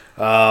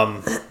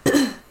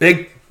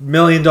 Big $1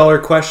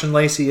 million question,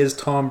 Lacey, is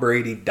Tom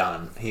Brady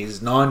done?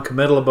 He's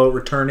non-committal about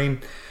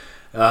returning.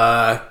 He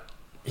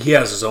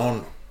has his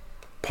own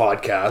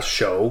podcast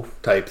show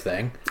type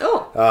thing.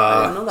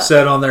 I didn't know that.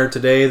 Said on there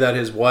today that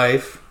his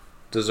wife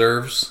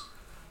deserves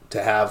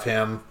to have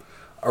him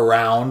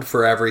around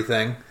for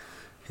everything.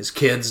 His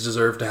kids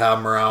deserve to have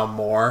him around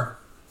more.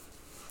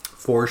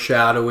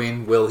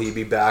 Foreshadowing, will he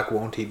be back,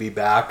 won't he be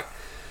back?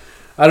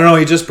 I don't know,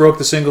 he just broke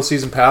the single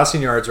season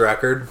passing yards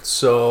record,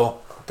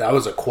 so that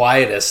was the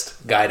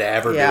quietest guy to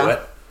ever do it.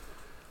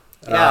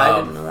 Yeah, I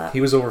didn't know that.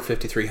 He was over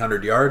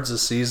 5,300 yards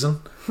this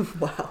season.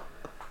 Wow.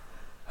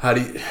 How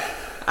do you...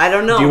 I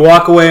don't know. Do you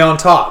walk away on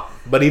top?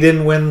 But he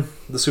didn't win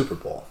the Super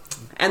Bowl.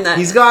 And that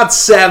he's got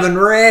 7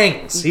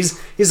 rings. He's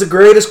the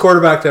greatest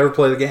quarterback to ever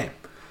play the game.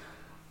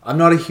 I'm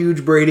not a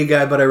huge Brady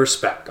guy, but I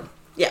respect him.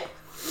 Yeah.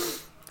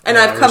 And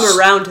I've come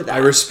around to that. I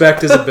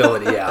respect his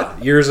ability, yeah.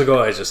 Years ago,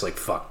 I was just like,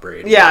 fuck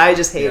Brady. Yeah, I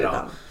just hated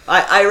him.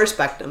 I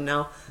respect him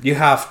now. You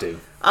have to.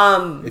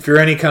 If you're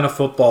any kind of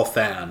football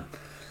fan.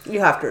 You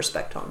have to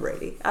respect Tom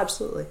Brady.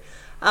 Absolutely.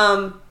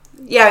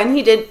 Yeah, and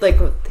he did, like,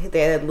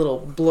 they had a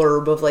little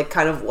blurb of, like,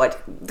 kind of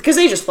what... Because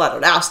they just flat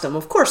out asked him.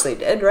 Of course they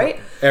did, right?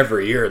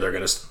 Every year they're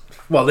going to...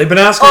 Well, they've been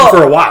asking him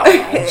for a while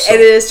now. So.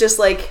 And it is just,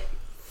 like,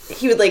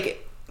 he would,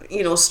 like...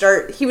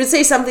 start... He would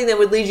say something that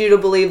would lead you to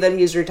believe that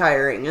he's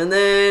retiring. And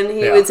then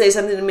he would say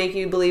something to make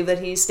you believe that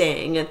he's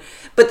staying.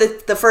 But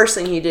the first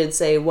thing he did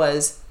say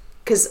was...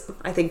 Because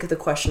I think the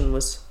question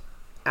was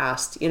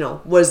asked,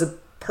 what is the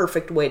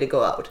perfect way to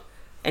go out?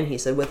 And he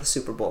said, with a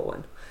Super Bowl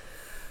win.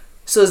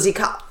 So is he...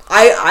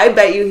 I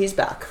bet you he's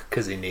back.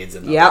 Because he needs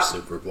another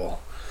Super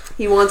Bowl.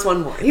 He wants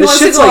one more. He wants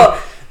to go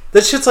out.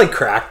 This shit's like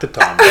crack to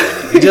Tom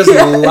Brady. He just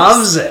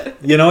loves it.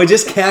 He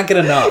just can't get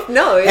enough.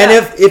 No, yeah. And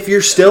if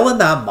you're still in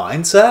that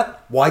mindset,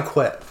 why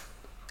quit?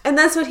 And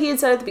that's what he had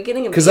said at the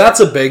beginning of the year. Because that's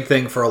a big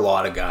thing for a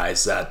lot of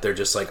guys, that they're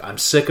just like, I'm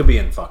sick of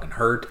being fucking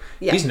hurt.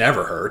 Yeah. He's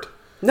never hurt.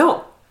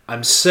 No.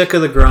 I'm sick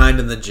of the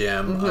grind in the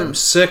gym. Mm-hmm. I'm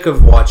sick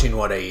of watching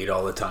what I eat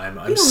all the time.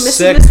 I'm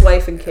missing his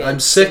wife and kids. I'm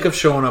sick of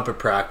showing up at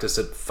practice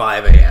at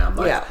 5 a.m.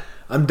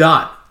 I'm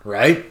done.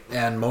 Right?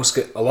 And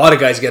a lot of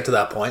guys get to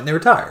that point and they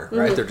retire,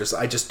 right? Mm-hmm. They're just,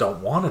 I just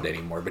don't want it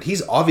anymore. But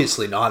he's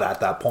obviously not at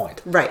that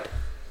point. Right.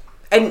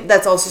 And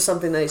that's also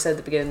something that he said at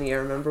the beginning of the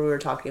year. Remember, we were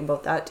talking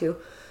about that too.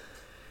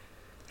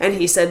 And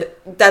he said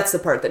that's the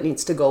part that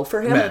needs to go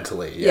for him.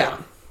 Mentally, yeah.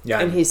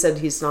 And he said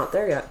he's not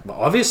there yet. Well,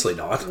 obviously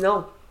not.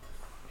 No.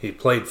 He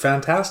played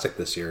fantastic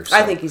this year. So.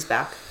 I think he's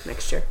back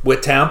next year.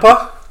 With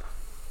Tampa?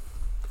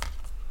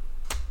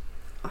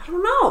 I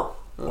don't know.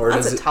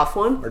 That's a tough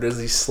one. Or does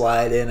he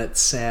slide in at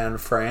San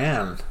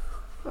Fran?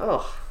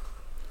 Oh.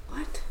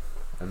 What?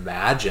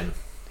 Imagine.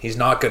 He's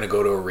not going to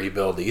go to a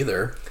rebuild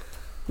either.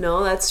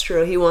 No, that's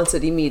true. He wants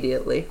it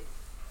immediately.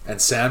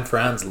 And San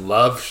Fran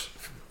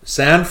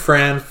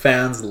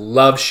fans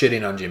love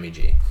shitting on Jimmy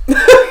G.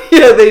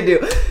 Yeah, they do.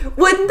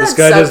 Wouldn't that This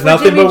guy does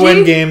nothing but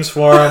win games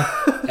for him,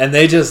 and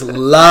they just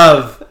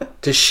love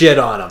to shit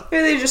on him.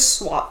 Yeah, they just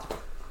swap.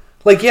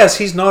 Like, yes,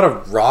 he's not a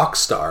rock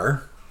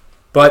star,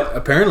 but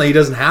apparently he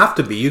doesn't have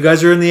to be. You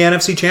guys are in the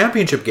NFC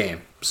Championship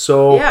game.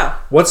 So,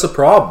 what's the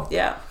problem?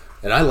 Yeah.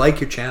 And I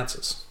like your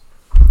chances.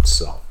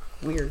 So.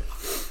 Weird.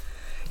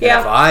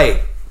 Yeah. If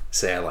I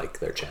say I like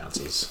their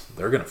chances,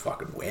 they're going to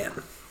fucking win.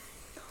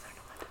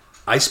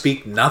 I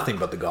speak nothing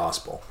but the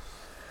gospel.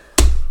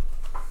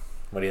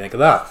 What do you think of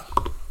that?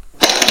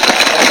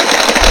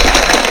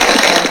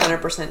 I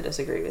 100%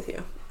 disagree with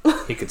you.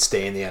 He could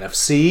stay in the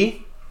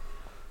NFC.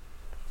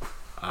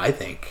 I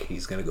think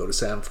he's going to go to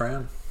San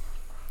Fran.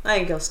 I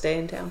think he'll stay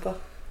in Tampa.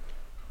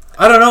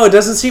 I don't know. It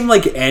doesn't seem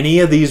like any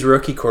of these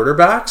rookie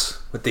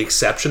quarterbacks, with the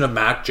exception of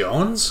Mac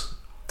Jones,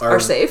 are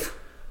safe.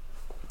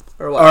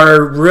 Or what?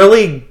 Are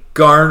really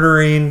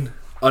garnering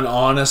an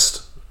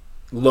honest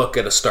look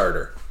at a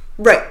starter.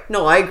 Right.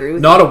 No, I agree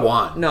with you. Not a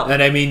one. No.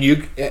 And I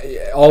mean,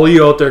 all of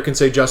you out there can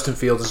say Justin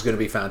Fields is going to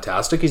be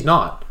fantastic. He's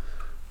not.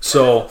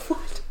 So,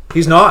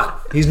 he's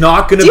not. He's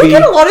not going to be... Do you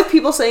get a lot of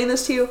people saying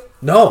this to you?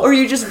 No. Or are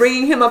you just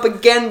bringing him up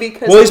again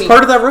because... Well, he's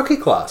part of that rookie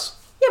class.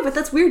 Yeah, but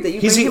that's weird that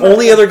you He's bring the him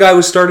only up other guy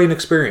with starting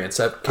experience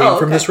that came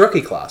from this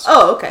rookie class.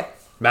 Oh, okay.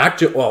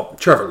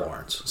 Trevor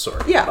Lawrence,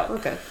 sorry. Yeah,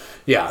 okay.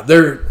 Yeah,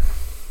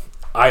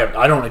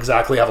 I don't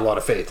exactly have a lot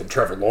of faith in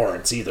Trevor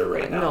Lawrence either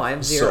right now. No, I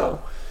have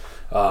zero.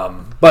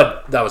 So,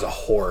 but that was a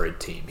horrid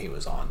team he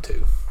was on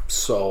to.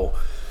 So,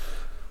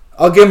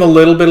 I'll give him a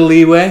little bit of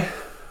leeway.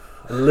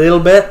 A little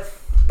bit.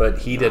 But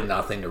he did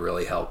nothing to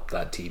really help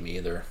that team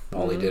either.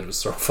 All he did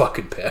was throw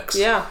fucking picks.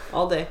 Yeah,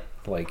 all day.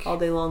 All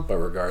day long. But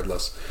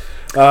regardless.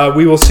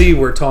 We will see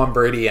where Tom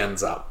Brady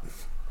ends up.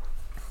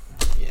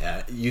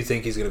 Yeah, you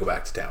think he's going to go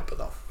back to Tampa,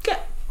 though? Yeah.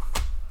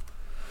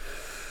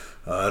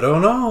 I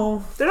don't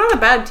know. They're not a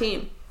bad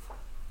team.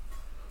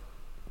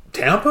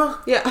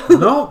 Tampa? Yeah.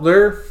 No,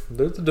 they're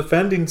the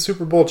defending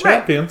Super Bowl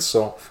champions,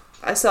 so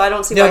I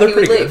don't see why he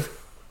would leave.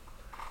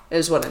 Good.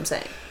 Is what I'm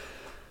saying.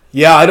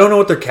 Yeah, I don't know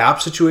what their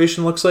cap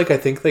situation looks like. I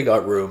think they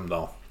got room,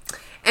 though.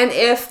 And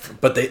if...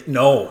 But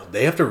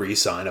they have to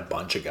re-sign a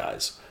bunch of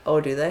guys.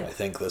 Oh, do they? I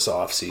think this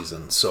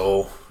offseason.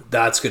 So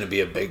that's going to be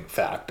a big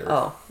factor.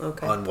 Oh,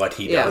 okay. On what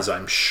he does,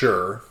 I'm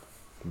sure.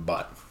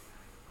 But...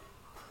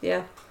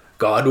 Yeah.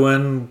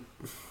 Godwin,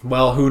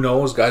 well, who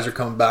knows? Guys are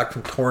coming back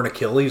from torn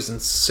Achilles in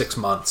 6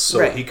 months.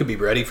 So he could be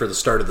ready for the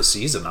start of the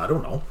season. I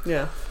don't know.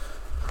 Yeah.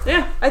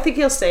 Yeah, I think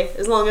he'll stay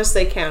as long as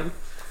they can.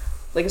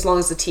 Like, as long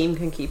as the team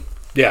can keep...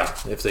 Yeah,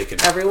 if they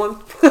can...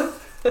 Everyone.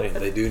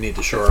 They do need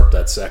to shore up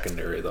that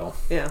secondary, though.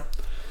 Yeah.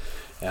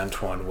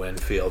 Antoine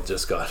Winfield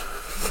just got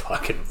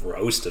fucking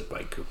roasted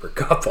by Cooper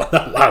Kupp on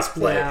that last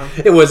play. Yeah.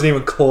 It wasn't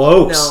even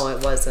close. No,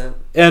 it wasn't.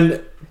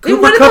 And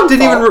Cooper Kupp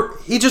didn't even...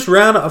 He just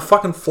ran a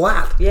fucking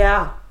flat.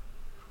 Yeah.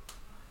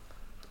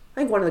 I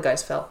think one of the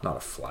guys fell. Not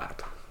a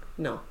flat.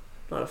 No,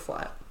 not a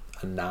flat.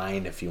 A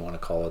 9, if you want to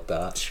call it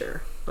that.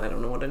 Sure. I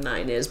don't know what a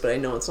 9 is, but I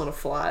know it's not a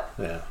flat.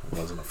 Yeah, it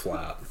wasn't a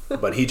flat.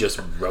 But he just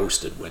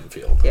roasted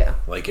Winfield. Yeah.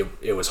 Like,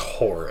 it was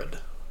horrid.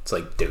 It's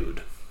like,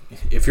 dude,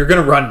 if you're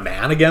going to run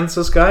man against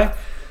this guy,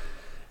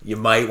 you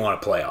might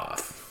want to play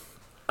off.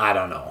 I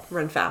don't know.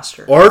 Run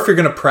faster. Or if you're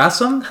going to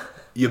press him,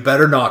 you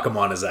better knock him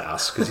on his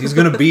ass, because he's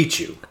going to beat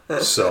you.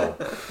 So,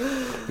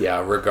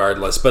 yeah,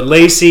 regardless. But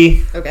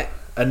Lacey... Okay.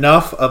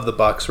 Enough of the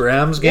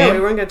Bucks-Rams game. Yeah,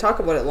 we weren't going to talk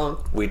about it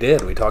long. We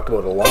did. We talked about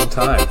it a long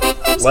time.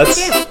 Let's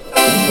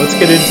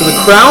get into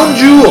the crown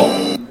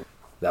jewel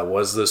that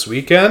was this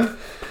weekend.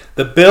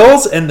 The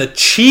Bills and the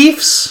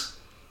Chiefs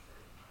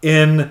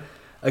in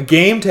a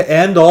game to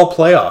end all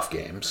playoff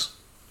games.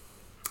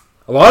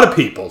 A lot of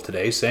people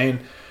today saying,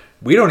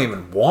 we don't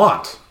even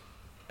want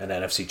an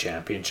NFC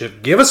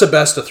championship. Give us a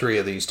best of 3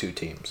 of these two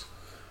teams.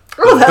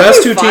 Oh, the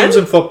best 2 teams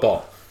in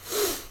football.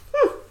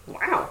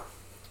 Wow.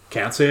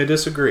 Can't say I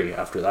disagree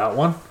after that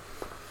one.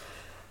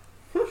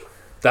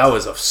 That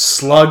was a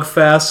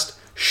slugfest,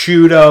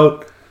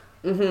 shootout.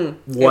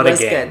 Mm-hmm. What a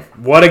game.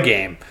 Good. What a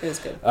game. It was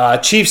good.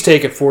 Chiefs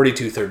take it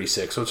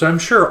 42-36, which I'm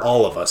sure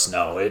all of us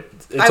know.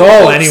 It's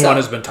all anyone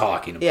has been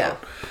talking about.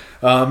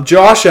 Yeah.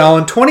 Josh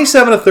Allen,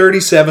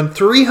 27-37,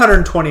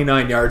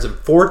 329 yards and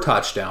 4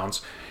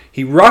 touchdowns.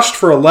 He rushed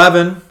for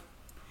 11.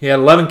 He had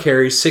 11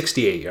 carries,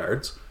 68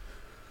 yards.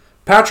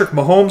 Patrick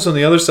Mahomes on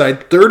the other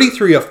side,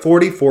 33 of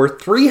 44,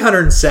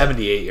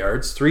 378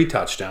 yards, 3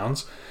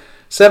 touchdowns,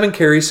 7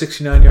 carries,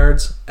 69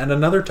 yards, and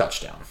another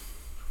touchdown.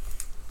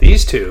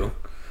 These two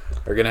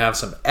are going to have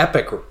some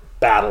epic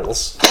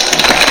battles in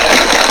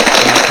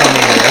the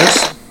coming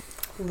years.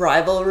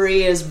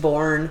 Rivalry is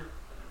born.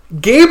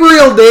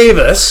 Gabriel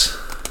Davis,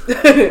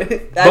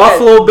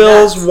 Buffalo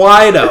Bills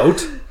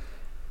wideout,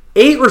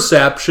 8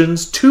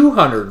 receptions,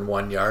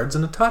 201 yards,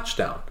 and a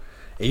touchdown.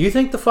 And you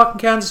think the fucking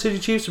Kansas City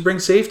Chiefs would bring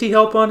safety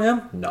help on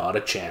him? Not a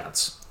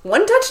chance.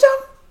 1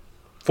 touchdown?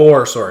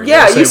 4, sorry.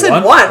 Yeah, you said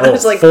 1. Oh, I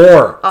was like,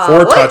 4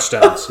 what?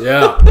 touchdowns.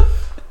 Yeah.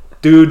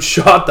 Dude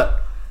shot the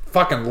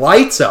fucking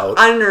lights out.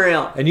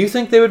 Unreal. And you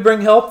think they would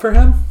bring help for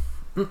him?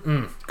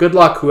 Good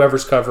luck,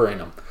 whoever's covering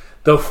him.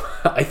 Though,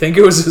 I think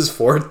it was his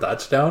 4th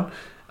touchdown.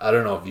 I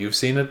don't know if you've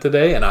seen it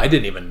today, and I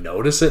didn't even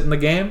notice it in the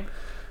game.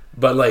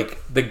 But,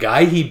 like, the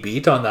guy he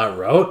beat on that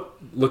route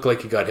looked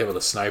like he got hit with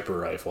a sniper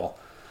rifle.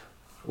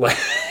 Like,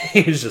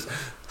 he's just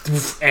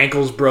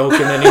ankles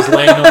broken and he's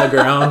laying on the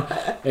ground,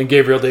 and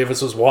Gabriel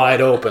Davis was wide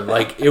open.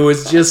 Like, it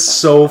was just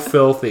so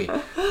filthy.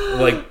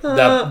 Like,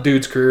 that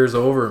dude's career's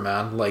over,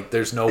 man. Like,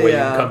 there's no way you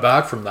can come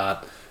back from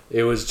that.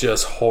 It was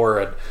just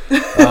horrid.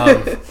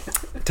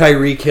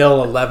 Tyreek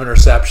Hill, 11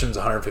 receptions,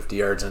 150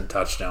 yards and a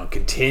touchdown,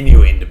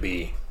 continuing to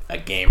be a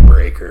game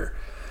breaker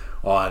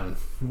on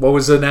what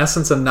was in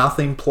essence a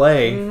nothing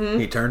play. Mm-hmm.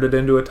 He turned it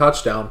into a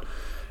touchdown.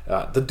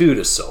 The dude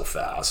is so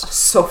fast.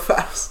 So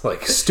fast.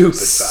 Like, stupid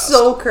fast.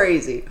 So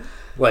crazy.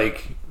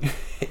 Like,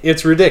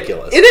 it's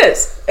ridiculous. It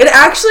is.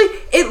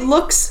 It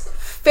looks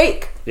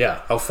fake.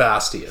 Yeah, how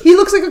fast he is. He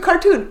looks like a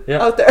cartoon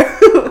out there.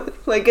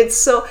 Like, it's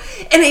so...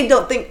 And I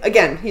don't think...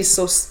 Again, he's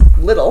so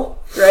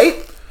little,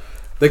 right?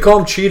 They call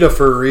him Cheetah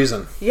for a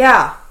reason.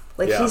 Yeah.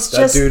 Like, he's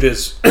just... That dude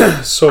is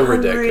so unreal.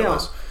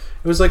 ridiculous.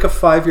 It was like a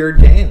 5-yard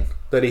gain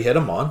that he hit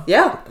him on.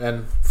 Yeah.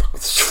 And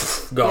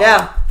gone.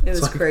 Yeah, it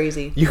was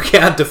crazy. You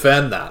can't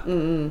defend that.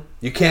 Mm-mm.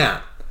 You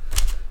can't.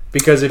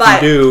 Because if you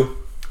do...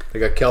 They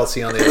got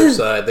Kelsey on the other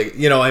side.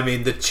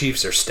 The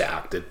Chiefs are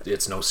stacked.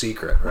 It's no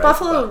secret, right?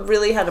 Buffalo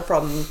really had a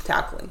problem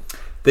tackling.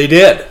 They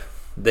did.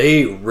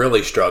 They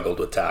really struggled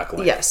with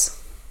tackling.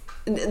 Yes.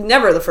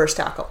 Never the first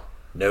tackle.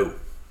 No.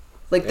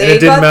 Like, and it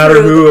didn't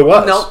matter who it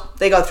was. Nope.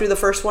 They got through the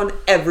first one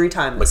every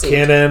time.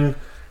 McKinnon,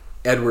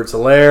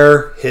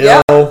 Edwards-Helaire,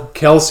 Hill,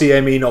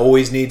 Kelsey,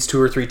 always needs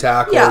 2 or 3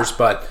 tacklers,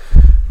 but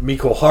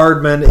Mecole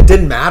Hardman, it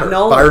didn't matter.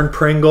 No. Byron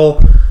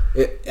Pringle,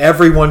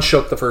 everyone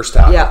shook the first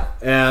tackle. Yeah.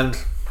 And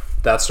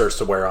that starts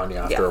to wear on you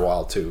after a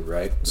while too,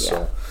 right?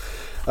 Yeah.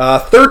 So,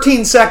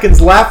 13 seconds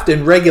left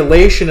in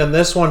regulation in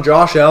this one.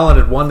 Josh Allen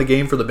had won the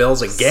game for the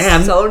Bills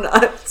again. So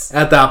nuts.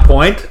 At that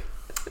point,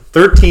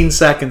 13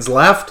 seconds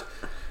left.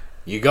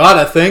 You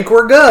gotta think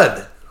we're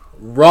good.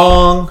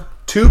 Wrong.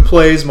 2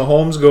 plays.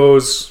 Mahomes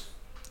goes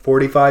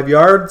 45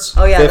 yards.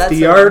 50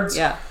 yards.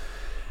 Yeah.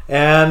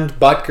 And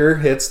Butker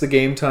hits the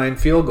game-tying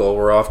field goal.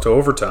 We're off to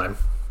overtime.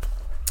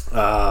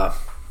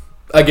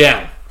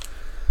 Again,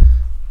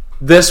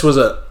 this was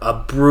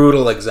a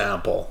brutal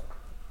example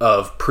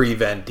of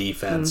prevent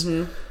defense.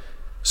 Mm-hmm.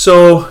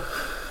 So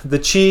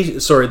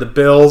the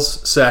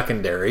Bills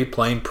secondary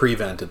playing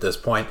prevent at this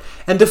point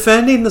and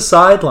defending the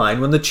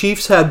sideline when the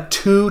Chiefs had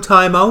 2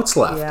 timeouts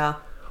left. Yeah.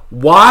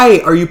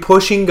 Why are you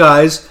pushing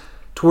guys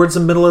towards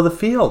the middle of the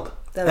field?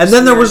 And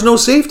then there was no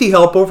safety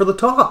help over the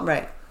top.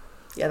 Right.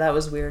 Yeah, that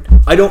was weird.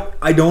 I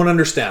don't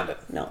understand it.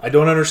 No. I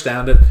don't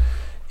understand it.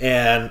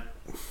 And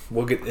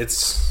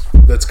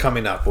that's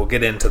coming up. We'll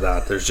get into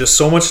that. There's just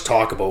so much to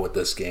talk about with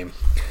this game.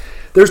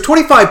 There's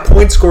 25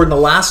 points scored in the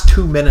last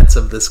 2 minutes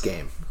of this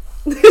game.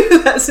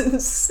 That's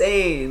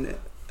insane.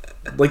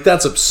 Like,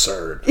 that's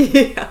absurd.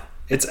 Yeah.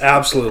 It's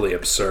absolutely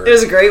absurd. It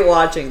was great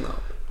watching, though.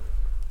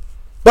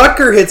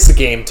 Butker hits the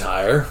game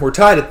tire. We're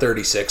tied at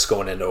 36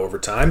 going into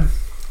overtime.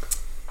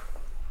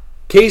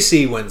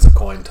 KC wins the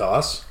coin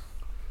toss.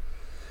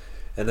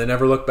 And they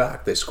never looked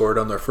back. They scored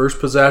on their first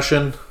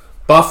possession.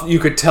 You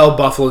could tell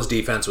Buffalo's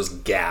defense was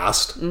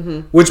gassed,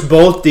 which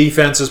both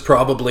defenses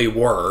probably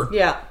were.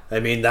 Yeah.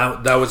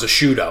 That was a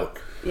shootout.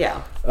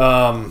 Yeah.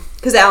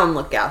 Because Allen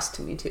looked gassed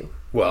to me, too.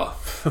 Well,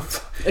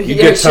 you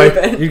get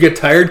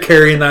tired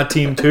carrying that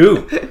team,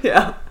 too.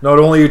 Yeah. Not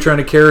only are you trying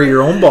to carry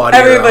your own body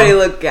Everybody around,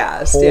 looked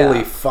gassed,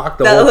 Holy fuck,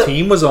 the whole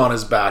team was on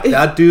his back.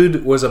 That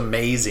dude was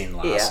amazing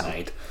last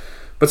night.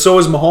 But so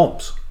is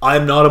Mahomes.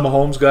 I'm not a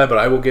Mahomes guy, but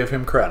I will give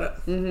him credit.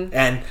 Mm-hmm.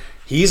 And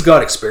he's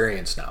got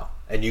experience now.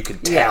 And you can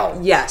tell.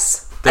 Yeah.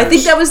 Yes. I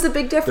think that was the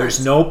big difference.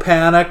 There's no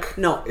panic.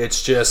 No.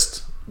 It's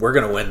just, we're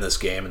going to win this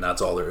game, and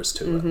that's all there is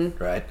to it,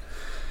 right?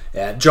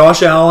 And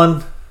Josh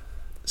Allen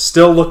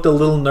still looked a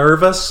little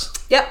nervous.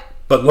 Yep.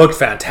 But looked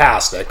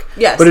fantastic.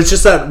 Yes. But it's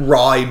just that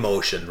raw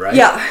emotion, right?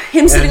 Yeah.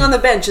 Him sitting on the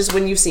bench is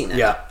when you've seen it.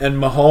 Yeah. And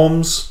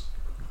Mahomes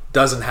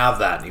doesn't have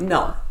that anymore.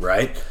 No.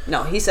 Right?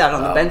 No, he sat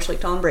on the bench like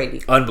Tom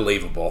Brady.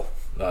 Unbelievable.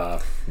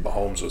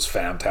 Mahomes was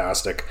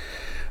fantastic.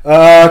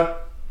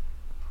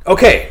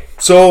 Okay,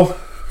 so,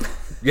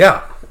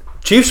 yeah.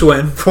 Chiefs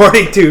win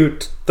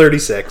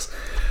 42-36.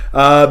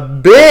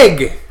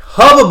 Big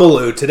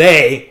hubbubaloo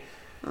today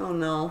Oh,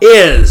 no.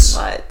 is,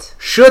 What?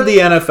 should the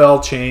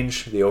NFL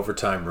change the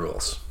overtime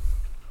rules?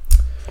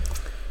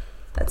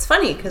 That's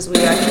funny, because we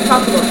actually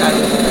talked about that a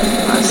little bit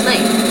last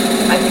night.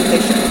 I think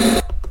they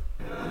should.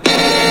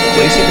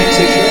 Lacey thinks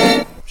they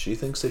should. She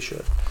thinks they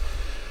should.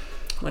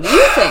 What do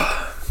you think?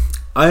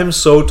 I am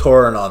so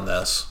torn on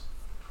this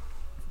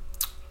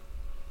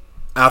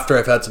after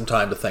I've had some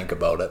time to think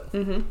about it.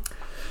 Mm-hmm.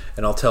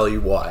 And I'll tell you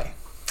why.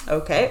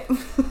 Okay. Do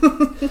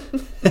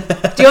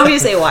you want me to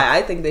say why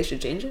I think they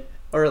should change it?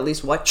 Or at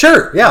least what?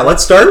 Sure, yeah,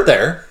 let's start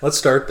there.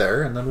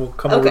 And then we'll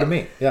come over to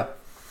me. Yeah.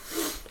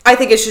 I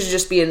think it should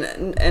just be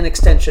an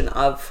extension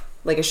of,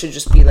 like, it should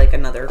just be like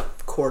another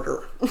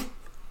quarter,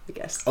 I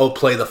guess. Oh,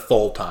 play the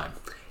full time.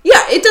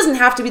 Yeah, it doesn't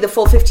have to be the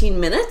full 15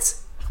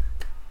 minutes.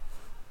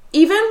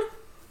 Even?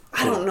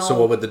 I don't know. So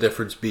what would the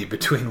difference be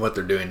between what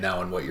they're doing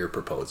now and what you're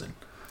proposing?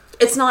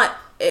 It's not...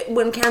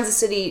 when Kansas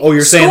City Oh,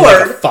 you're saying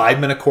like a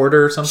 5-minute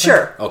quarter or something?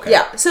 Sure. Okay.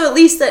 Yeah, so at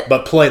least that...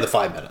 But play the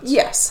 5 minutes.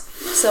 Yes.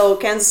 So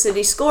Kansas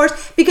City scores.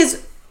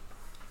 Because,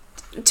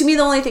 to me,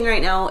 the only thing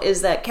right now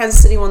is that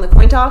Kansas City won the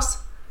coin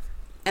toss.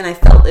 And I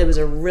felt it was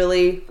a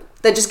really...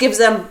 That just gives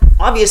them,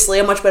 obviously,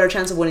 a much better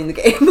chance of winning the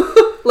game.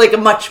 Like, a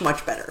much,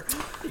 much better.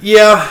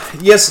 Yeah.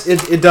 Yes,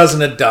 it does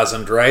and it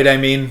doesn't, right? I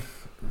mean,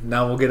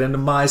 now we'll get into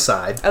my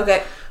side.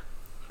 Okay.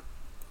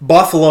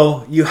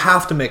 Buffalo, you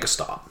have to make a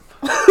stop.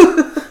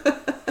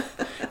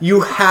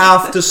 You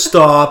have to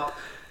stop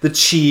the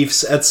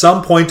Chiefs at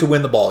some point to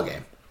win the ball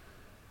game.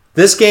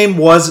 This game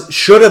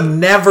should have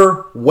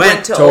never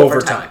went to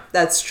overtime.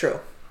 That's true.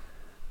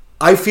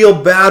 I feel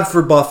bad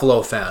for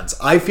Buffalo fans.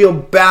 I feel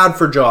bad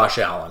for Josh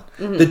Allen.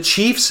 Mm-hmm. The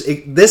Chiefs,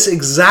 this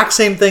exact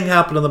same thing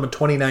happened to them in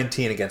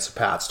 2019 against the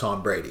Pats,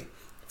 Tom Brady,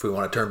 if we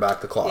want to turn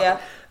back the clock. Yeah.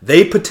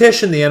 They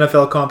petitioned the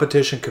NFL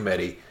Competition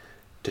Committee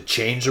to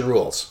change the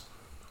rules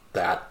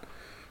that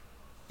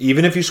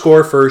even if you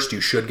score first,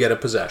 you should get a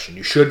possession.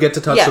 You should get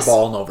to touch the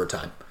ball in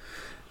overtime.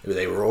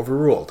 They were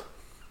overruled.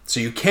 So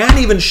you can't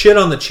even shit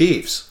on the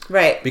Chiefs.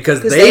 Right.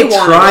 Because they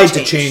tried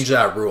to change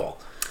that rule.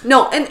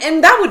 No,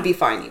 and that would be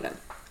fine even,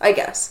 I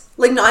guess.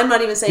 Like, no, I'm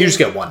not even saying... You just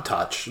get one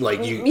touch.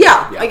 Like you.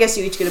 Yeah, I guess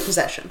you each get a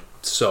possession.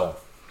 So...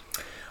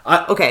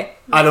 okay.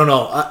 I don't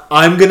know.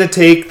 I'm going to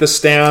take the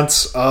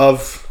stance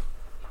of...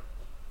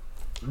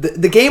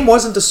 The game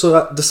wasn't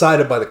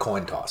decided by the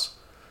coin toss.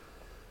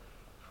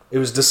 It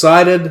was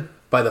decided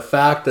by the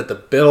fact that the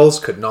Bills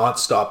could not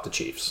stop the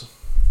Chiefs.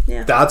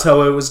 Yeah. That's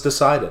how it was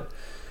decided.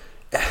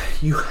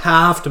 You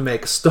have to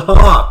make a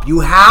stop. You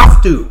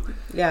have to.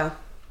 Yeah.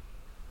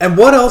 And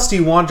what else do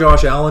you want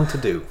Josh Allen to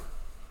do?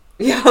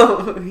 Yeah.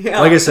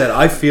 Like I said,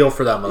 I feel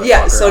for that motherfucker.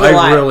 Yeah, so do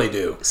I. I really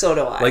do. So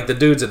do I. Like, the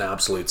dude's an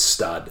absolute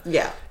stud.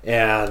 Yeah.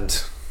 And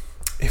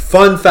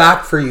fun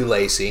fact for you,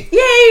 Lacey.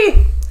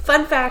 Yay!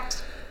 Fun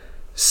fact.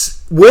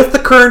 With the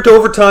current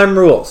overtime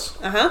rules.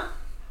 Uh-huh.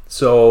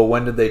 So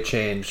when did they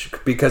change?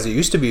 Because it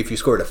used to be if you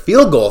scored a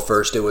field goal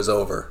first, it was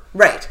over.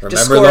 Right.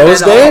 Remember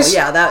those days?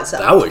 Yeah, that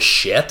was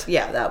shit.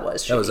 Yeah, that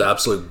was shit. That was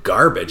absolute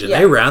garbage. And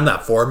they ran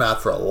that format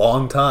for a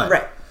long time.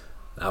 Right.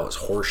 That was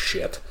horse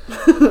shit.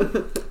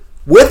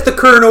 With the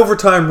current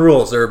overtime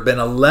rules, there have been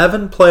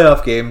 11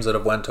 playoff games that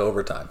have went to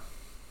overtime.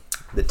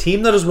 The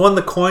team that has won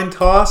the coin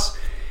toss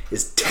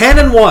is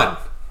 10-1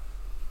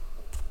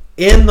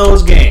 in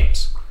those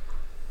games.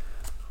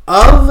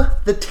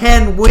 Of the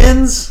 10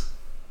 wins,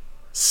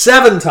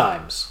 7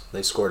 times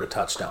they scored a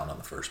touchdown on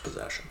the first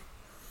possession.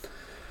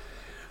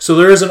 So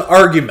there is an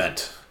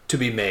argument to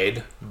be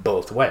made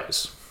both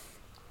ways.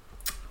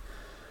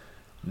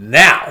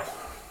 Now,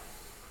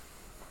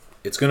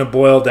 it's going to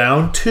boil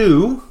down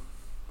to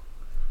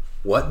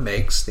what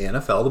makes the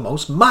NFL the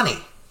most money.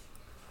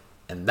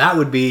 And that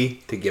would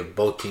be to give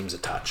both teams a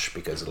touch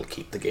because it'll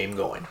keep the game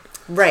going.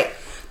 Right.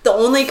 The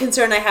only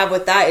concern I have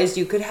with that is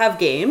you could have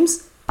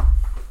games.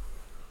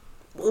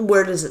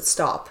 Where does it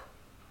stop?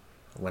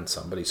 When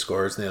somebody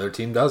scores and the other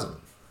team doesn't.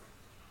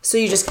 So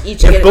you just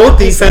each get... If both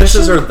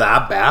defenses are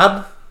that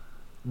bad,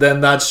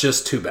 then that's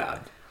just too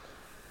bad.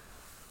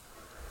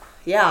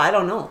 Yeah, I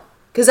don't know.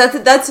 Because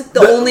that's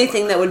the only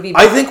thing that would be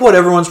bad. I think what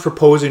everyone's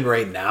proposing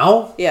right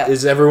now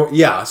is everyone...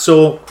 Yeah,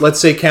 so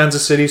let's say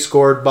Kansas City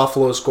scored,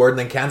 Buffalo scored, and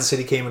then Kansas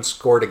City came and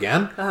scored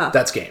again. Uh-huh.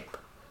 That's game.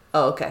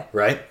 Oh, okay.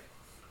 Right?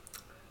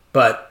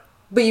 But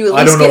you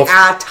at least get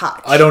a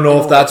touch. I don't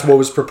know if that's what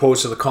was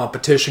proposed to the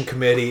competition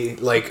committee.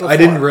 Like, before. I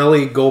didn't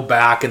really go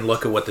back and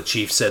look at what the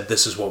Chiefs said.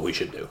 This is what we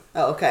should do.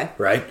 Oh, okay.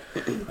 Right?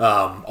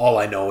 All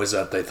I know is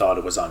that they thought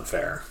it was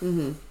unfair.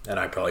 Mm-hmm. And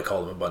I probably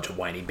called them a bunch of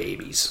whiny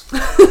babies.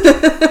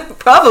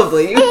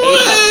 Probably. You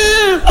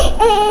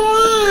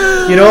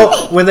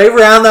know, when they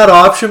ran that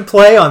option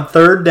play on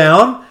third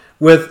down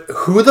with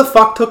who the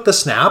fuck took the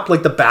snap?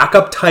 Like the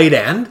backup tight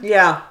end?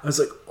 Yeah. I was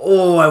like,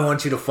 oh, I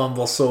want you to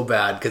fumble so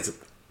bad because...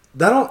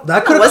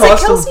 That could have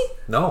cost them.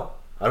 No,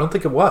 I don't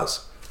think it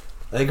was.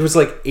 I think it was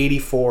like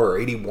 84 or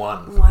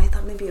 81. Oh, I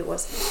thought maybe it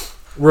wasn't.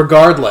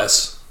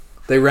 Regardless,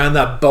 they ran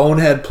that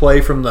bonehead play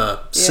from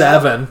the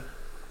 7.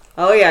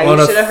 Oh yeah, on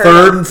you a should have heard.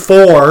 3rd and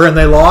 4, and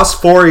they lost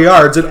 4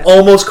 yards. It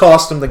almost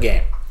cost them the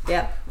game.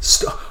 Yeah.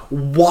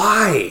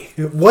 Why?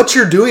 What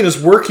you're doing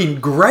is working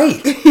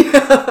great.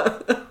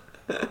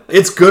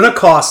 It's gonna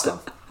cost them.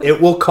 It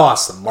will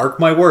cost them. Mark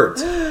my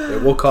words.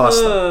 It will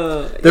cost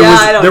them.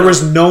 There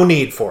was no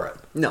need for it.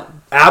 No.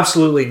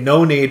 Absolutely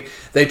no need.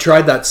 They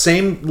tried that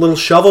same little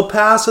shovel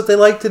pass that they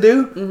like to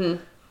do.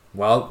 Mm-hmm.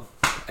 Well,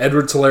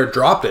 Edwards-Helaire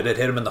dropped it. It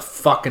hit him in the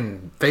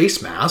fucking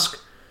face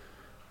mask.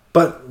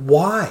 But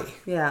why?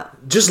 Yeah.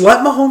 Just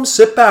let Mahomes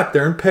sit back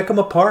there and pick him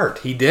apart.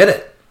 He did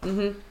it.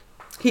 Mm-hmm.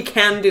 He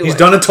can do it. He's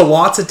done it to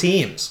lots of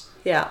teams.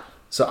 Yeah.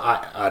 So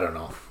I don't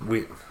know.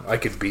 I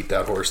could beat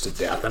that horse to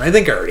death, and I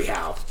think I already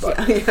have. But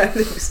yeah, I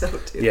think so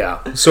too.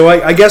 Yeah. So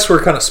I guess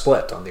we're kind of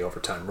split on the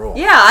overtime rule.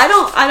 Yeah, I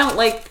don't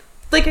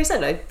like I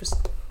said,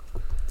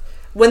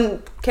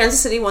 when Kansas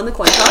City won the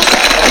coin toss,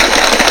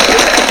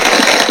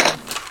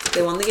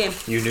 they won the game.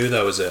 You knew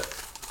that was it.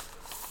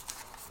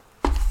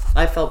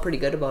 I felt pretty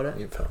good about it.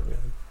 You felt good.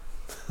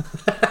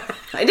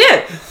 I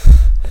did.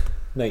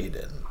 No, you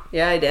didn't.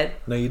 Yeah, I did.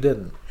 No, you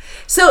didn't.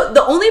 So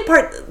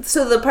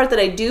the part that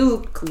I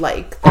do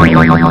like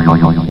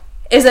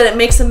is that it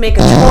makes them make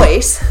a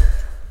choice.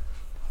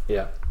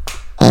 Yeah.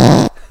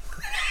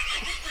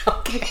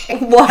 Okay.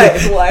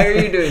 Why are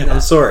you doing that?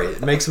 I'm sorry.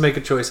 It makes them make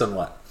a choice on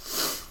what?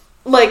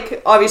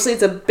 Like, obviously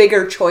it's a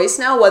bigger choice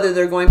now whether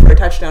they're going for a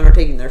touchdown or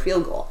taking their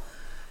field goal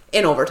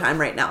in overtime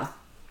right now.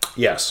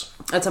 Yes.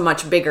 That's a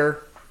much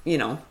bigger,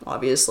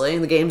 obviously.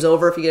 The game's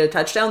over if you get a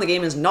touchdown. The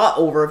game is not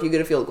over if you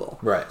get a field goal.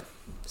 Right.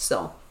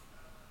 So.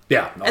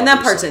 Yeah. Obviously. And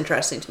that part's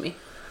interesting to me.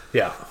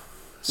 Yeah.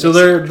 So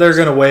they're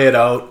going to weigh it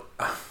out.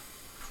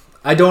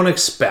 I don't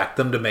expect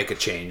them to make a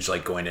change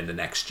like going into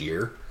next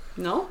year.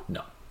 No?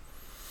 No.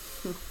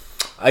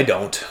 I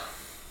don't.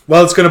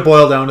 Well, it's going to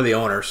boil down to the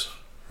owners,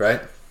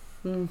 right?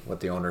 What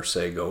the owners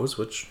say goes,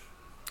 which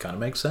kind of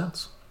makes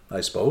sense,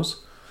 I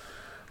suppose.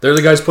 They're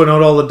the guys putting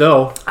out all the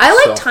dough. I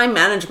like time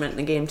management in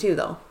the game too,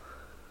 though.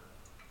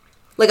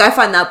 Like, I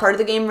find that part of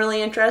the game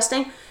really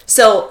interesting.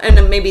 So,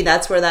 and maybe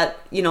that's where that,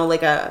 you know,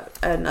 like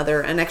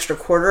an extra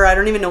quarter, I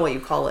don't even know what you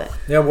call it.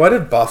 Yeah, why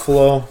did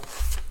Buffalo...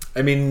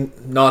 I mean,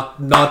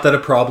 not that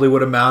it probably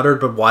would have mattered,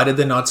 but why did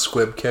they not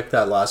squib kick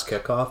that last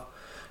kickoff?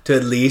 To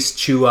at least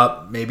chew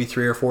up maybe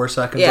 3 or 4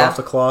 seconds off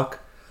the clock?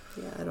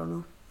 Yeah, I don't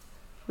know.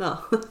 No.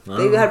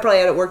 They probably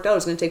had it worked out. It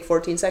was going to take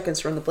 14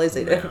 seconds to run the plays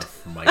they did.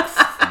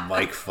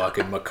 Mike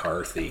fucking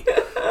McCarthy.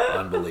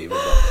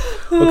 Unbelievable.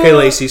 Okay,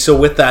 Lacey, so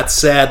with that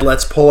said,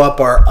 let's pull up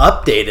our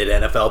updated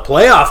NFL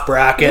playoff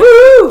bracket.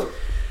 Woo!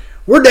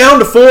 We're down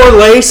to 4,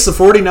 Lace. The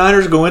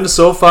 49ers go into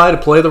SoFi to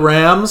play the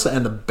Rams,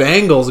 and the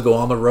Bengals go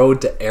on the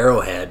road to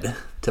Arrowhead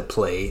to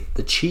play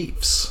the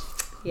Chiefs.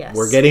 Yes.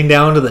 We're getting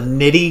down to the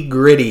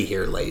nitty-gritty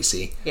here,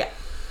 Lacey. Yeah.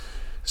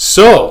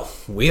 So,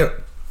 we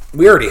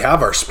already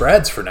have our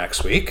spreads for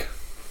next week.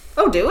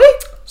 Oh, do we?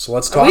 So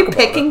let's talk about it. Are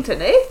we picking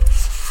today?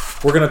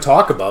 We're going to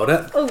talk about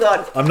it. Oh,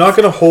 God. I'm not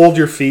going to hold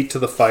your feet to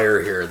the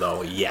fire here,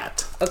 though,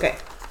 yet. Okay.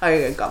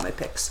 I got my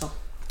picks, so.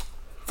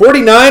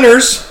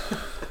 49ers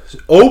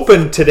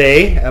open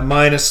today at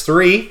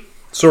 -3.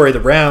 Sorry, the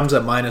Rams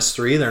at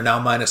 -3. They're now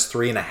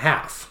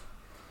 -3.5.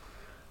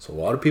 So a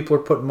lot of people are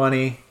putting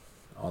money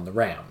on the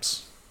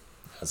Rams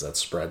as that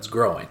spread's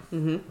growing,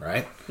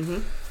 right?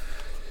 Mm-hmm.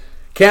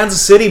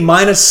 Kansas City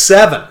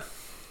 -7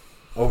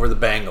 over the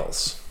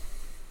Bengals.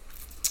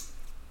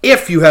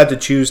 If you had to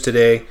choose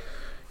today,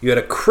 you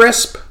had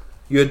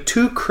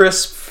two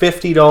crisp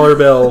 $50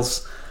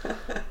 bills,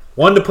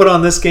 one to put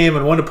on this game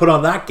and one to put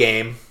on that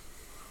game.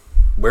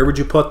 Where would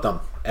you put them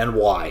and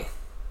why?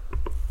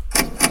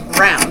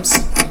 Rams,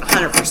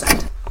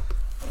 100%.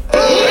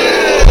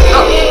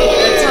 Oh,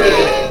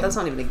 that's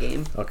not even a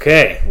game.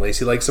 Okay,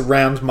 Lacey likes the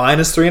Rams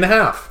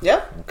 -3.5.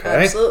 Yep.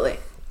 Okay. Absolutely.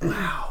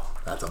 Wow,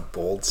 that's a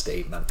bold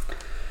statement.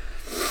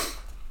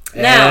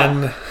 Now,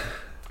 and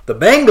the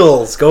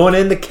Bengals going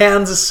into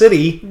Kansas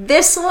City.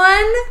 This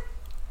one,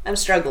 I'm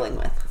struggling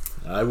with.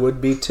 I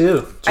would be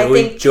too.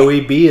 think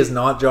Joey B is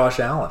not Josh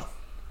Allen.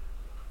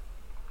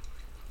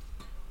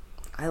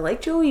 I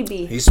like Joey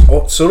B.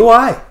 So do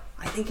I.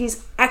 I think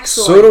he's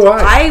excellent. So do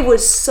I. I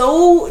was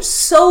so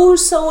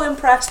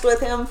impressed with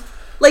him.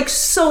 Like,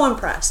 so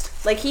impressed.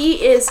 Like,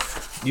 he is...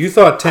 You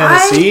thought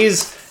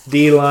Tennessee's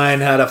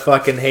D-line had a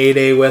fucking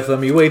heyday with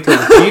him. You wait till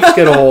the Chiefs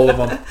get a hold of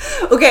him.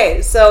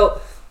 Okay, so...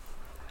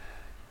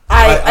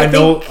 I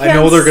know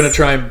they're going to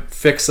try and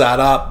fix that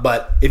up,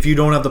 but if you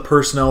don't have the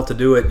personnel to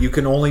do it, you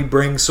can only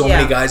bring so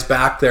many guys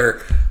back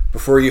there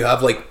before you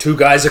have like 2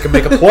 guys that can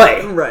make a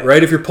play.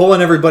 Right? If you're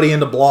pulling everybody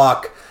into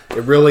block,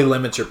 it really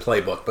limits your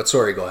playbook. But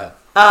sorry, go ahead.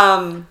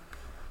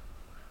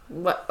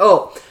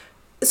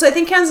 So I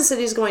think Kansas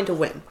City is going to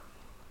win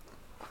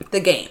the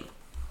game.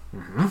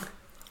 Mm-hmm.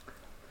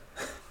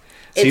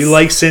 So you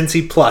like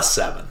Cincy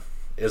 +7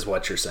 is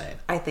what you're saying.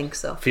 I think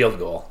so. Field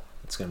goal.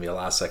 It's going to be a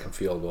last-second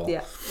field goal.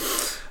 Yeah.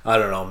 I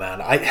don't know,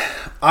 man.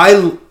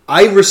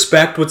 I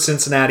respect what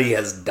Cincinnati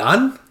has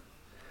done.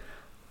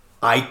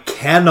 I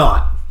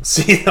cannot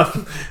see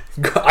them.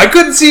 I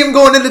couldn't see them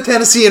going into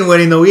Tennessee and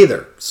winning though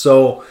either.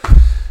 So,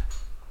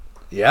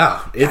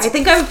 yeah, it's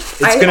going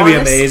to be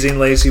amazing,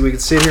 Lacey. We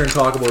could sit here and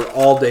talk about it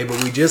all day,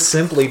 but we just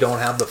simply don't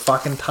have the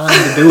fucking time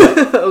to do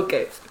it.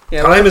 Okay.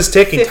 Yeah, time is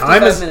ticking.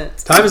 Time is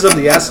of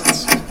the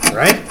essence,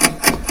 right?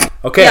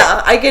 Okay.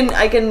 Yeah, I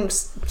can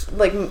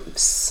like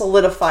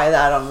solidify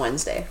that on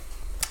Wednesday.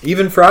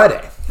 Even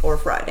Friday. Or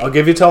Friday. I'll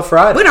give you till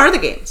Friday. When are the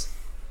games?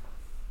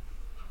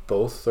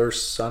 Both are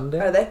Sunday.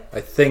 Are they?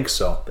 I think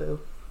so. Boo.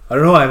 I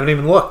don't know. I haven't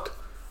even looked.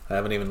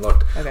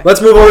 Okay. Let's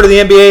move over to the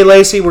NBA,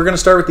 Lacey. We're going to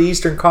start with the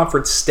Eastern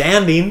Conference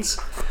standings.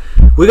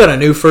 We got a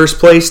new first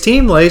place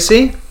team,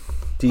 Lacey.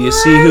 Do you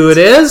see who it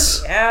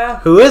is? Yeah.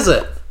 Who is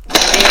it?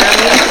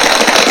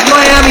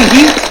 Miami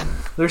Heat.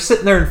 They're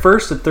sitting there in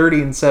first at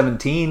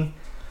 30-17.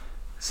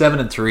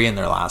 7-3 in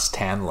their last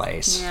 10,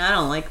 Lace. Yeah, I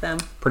don't like them.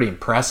 Pretty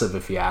impressive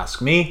if you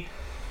ask me.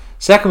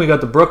 Second, we got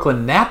the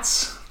Brooklyn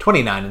Nets,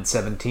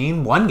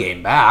 29-17, 1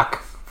 game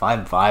back,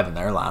 5-5 in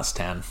their last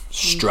 10.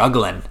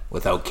 Struggling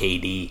without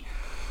KD.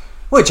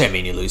 Which, I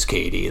mean, you lose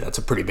KD. That's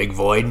a pretty big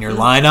void in your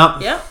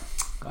lineup. Yeah.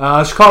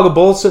 Chicago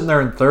Bulls sitting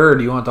there in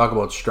third. You want to talk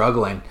about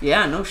struggling.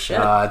 Yeah, no shit.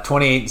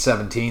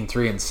 28-17,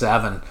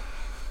 3-7.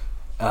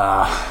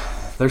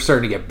 They're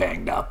starting to get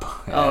banged up.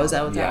 Oh, is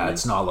that what's happening? Yeah,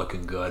 it's not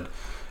looking good.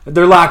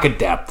 Their lack of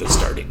depth is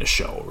starting to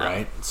show,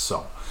 right?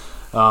 So,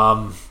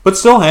 but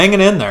still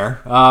hanging in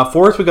there.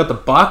 Fourth, we got the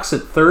Bucks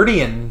at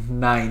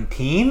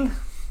 30-19.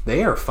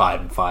 They are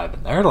 5-5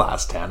 in their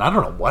last 10. I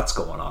don't know what's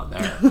going on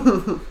there.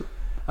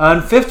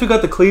 And fifth, we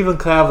got the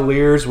Cleveland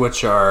Cavaliers,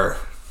 which are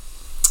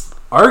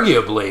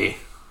arguably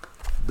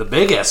the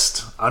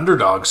biggest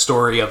underdog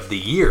story of the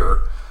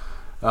year.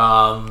 They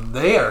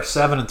are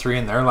 7-3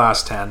 in their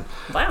last 10.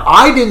 Wow.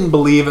 I didn't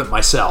believe it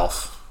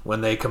myself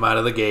when they come out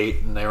of the gate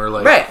and they were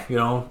like, Right.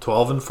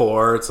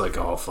 12-4. It's like,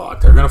 oh,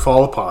 fuck, they're going to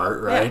fall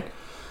apart, right? Yeah.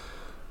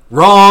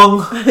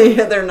 Wrong.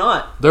 Yeah, they're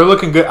not. They're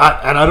looking good.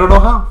 And I don't know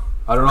how.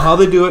 I don't know how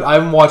they do it. I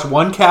haven't watched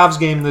one Cavs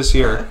game this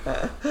year.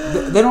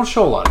 They don't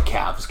show a lot of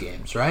Cavs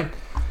games, right?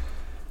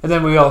 And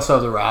then we also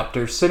have the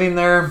Raptors sitting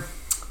there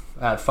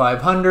at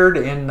 500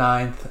 in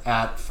 9th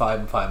at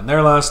 5-5 in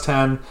their last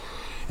 10.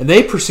 And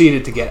they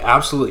proceeded to get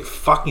absolutely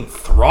fucking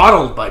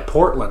throttled by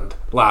Portland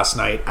last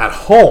night at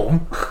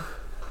home.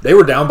 They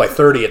were down by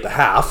 30 at the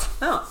half.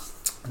 Oh.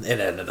 It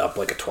ended up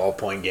like a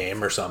 12-point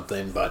game or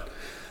something, but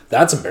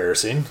that's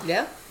embarrassing.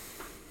 Yeah.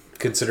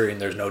 Considering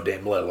there's no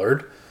Dame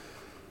Lillard.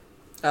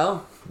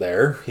 Oh.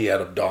 There. He had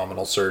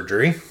abdominal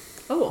surgery.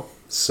 Oh.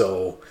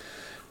 So,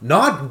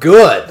 not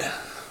good.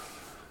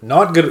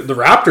 Not good. The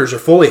Raptors are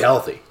fully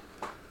healthy.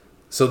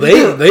 So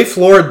they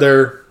floored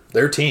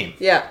their team.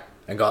 Yeah.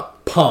 And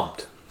got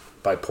pumped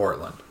by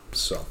Portland.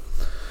 So,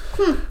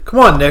 come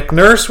on, Nick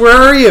Nurse, where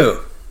are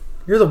you?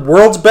 You're the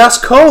world's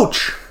best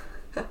coach.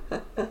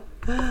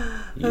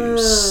 You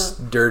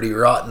dirty,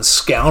 rotten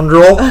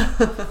scoundrel.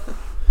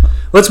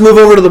 Let's move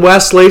over to the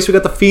West, Lace. We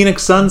got the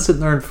Phoenix Suns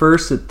sitting there in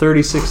first at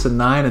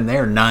 36-9, and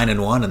they're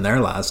 9-1 in their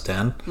last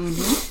 10.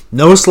 Mm-hmm.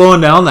 No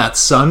slowing down that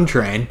Sun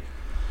train.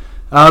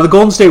 The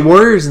Golden State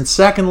Warriors in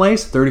second,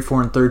 Lace,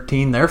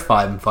 34-13. They're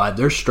 5-5.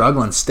 They're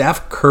struggling.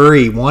 Steph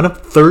Curry, 1 of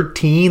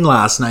 13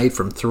 last night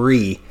from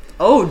 3.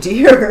 Oh,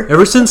 dear.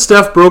 Ever since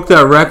Steph broke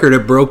that record,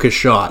 it broke his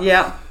shot.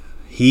 Yeah.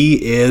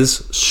 He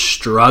is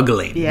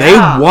struggling. Yeah. They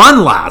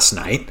won last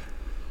night.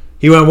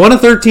 He went 1 of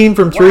 13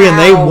 from 3,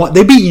 and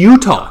they beat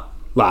Utah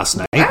last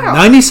night,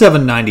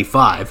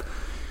 97-95.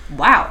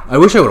 Wow. I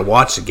wish I would have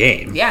watched the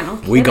game. Yeah, no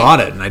kidding. We got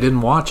it, and I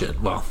didn't watch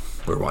it. Well,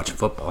 we were watching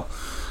football.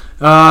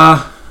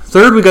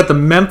 Third, we got the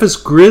Memphis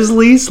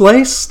Grizzlies,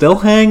 Lace, still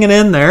hanging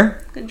in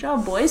there. Good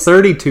job, boys.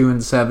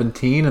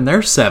 32-17, and they're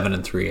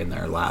 7-3 in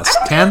their last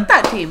 10. I don't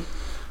like that team.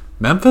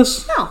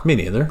 Memphis? No. Me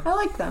neither. I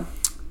like them.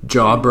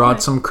 Ja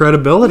brought some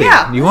credibility.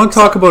 Yeah. You want to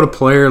talk about a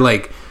player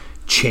like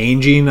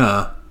changing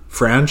a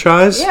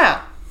franchise?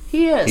 Yeah,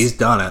 he is. He's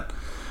done it.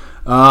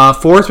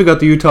 Fourth, we got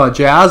the Utah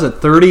Jazz at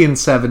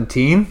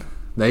 30-17.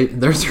 They're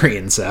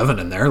 3-7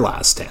 in their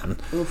last 10.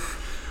 Oof.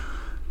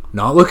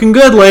 Not looking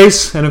good,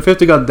 Lace. And in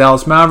fifth, we got the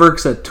Dallas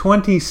Mavericks at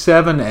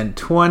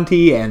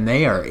 27-20, and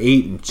they are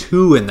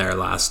 8-2 in their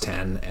last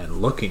 10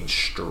 and looking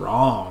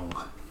strong.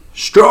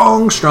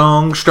 Strong.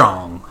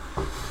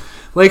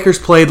 Lakers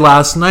played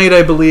last night,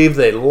 I believe.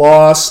 They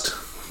lost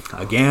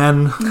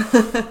again.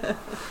 I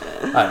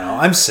don't know.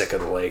 I'm sick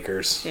of the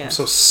Lakers. Yeah. I'm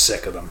so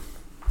sick of them.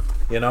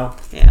 You know?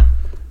 Yeah.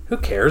 Who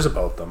cares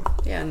about them?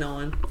 Yeah, no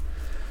one.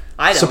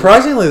 I don't.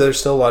 Surprisingly, there's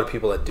still a lot of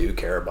people that do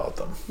care about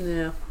them.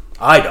 Yeah.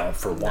 I don't,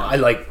 for one.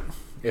 No.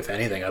 If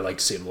anything, I'd like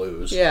to see them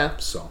lose. Yeah.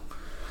 So,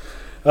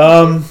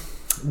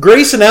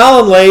 Grayson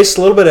Allen, Lace,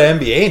 a little bit of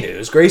NBA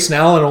news. Grayson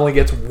Allen only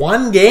gets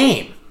 1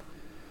 game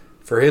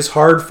for his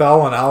hard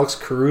foul on Alex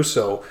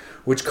Caruso,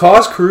 which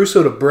caused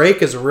Caruso to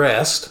break his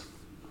wrist.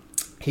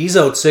 He's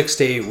out 6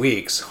 to 8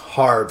 weeks.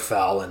 Hard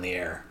foul in the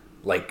air.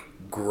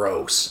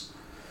 Gross.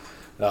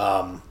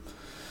 Yeah,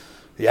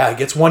 he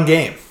gets 1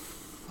 game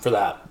for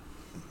that.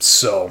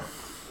 So,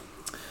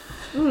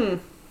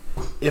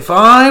 if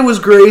I was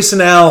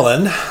Grayson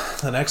Allen,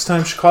 the next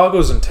time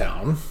Chicago's in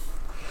town,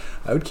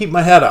 I would keep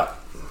my head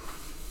up.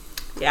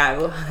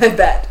 Yeah, I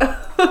bet.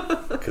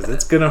 Because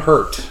it's going to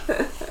hurt.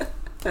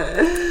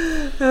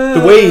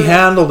 The way he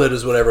handled it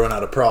is what everyone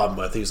had a problem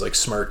with. He's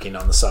smirking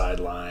on the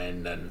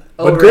sideline.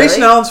 But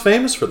Grayson Allen's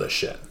famous for this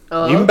shit.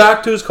 Oh. Even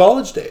back to his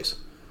college days.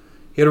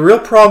 He had a real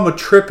problem with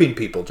tripping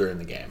people during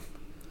the game.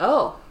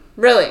 Oh,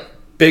 really?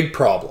 Big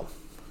problem.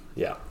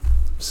 Yeah.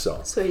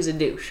 So he's a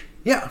douche.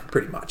 Yeah,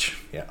 pretty much.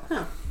 Yeah.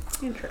 Huh.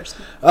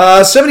 Interesting.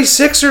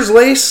 76ers,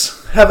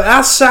 Lace, have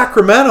asked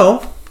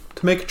Sacramento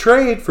to make a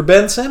trade for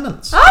Ben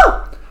Simmons.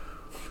 Oh!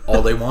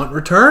 All they want in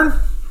return,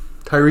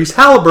 Tyrese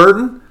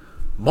Halliburton,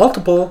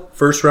 multiple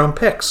first-round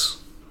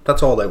picks.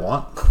 That's all they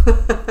want.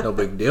 No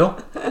big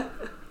deal.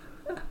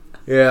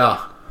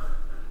 Yeah.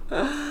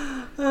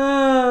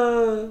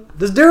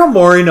 Does Daryl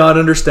Morey not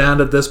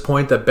understand at this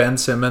point that Ben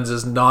Simmons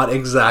is not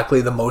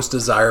exactly the most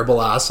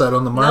desirable asset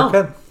on the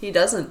market? No, he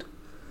doesn't.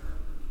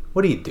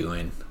 What are you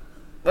doing?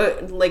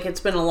 It's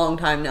been a long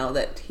time now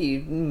that he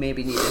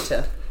maybe needed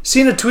to.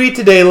 Seen a tweet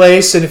today,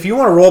 Lace, and if you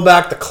want to roll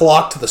back the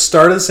clock to the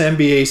start of this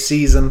NBA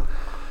season,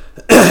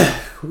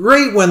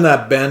 right when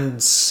that Ben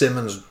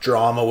Simmons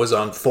drama was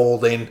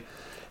unfolding,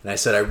 and I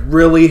said, I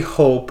really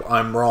hope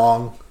I'm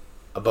wrong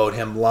about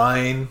him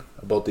lying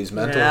about these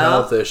mental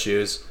health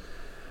issues.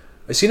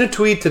 I seen a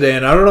tweet today,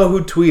 and I don't know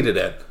who tweeted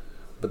it,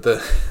 but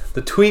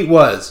the tweet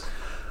was,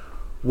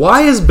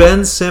 why is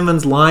Ben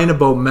Simmons lying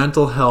about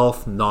mental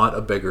health not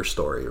a bigger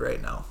story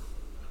right now?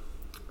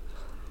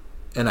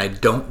 And I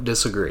don't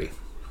disagree.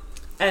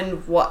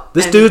 And what?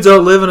 This dude's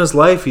out living his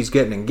life. He's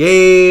getting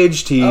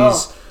engaged.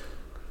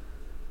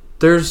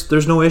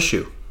 There's no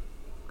issue.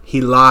 He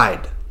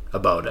lied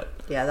about it.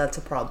 Yeah, that's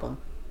a problem.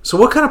 So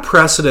what kind of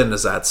precedent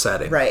is that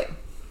setting? Right.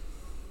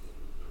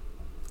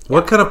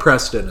 What kind of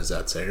precedent is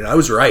that saying? I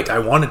was right. I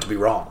wanted to be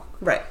wrong.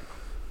 Right.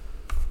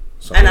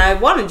 And I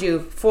wanted you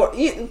for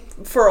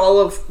all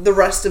of the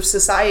rest of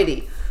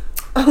society.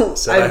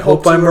 I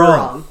hope I'm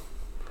wrong.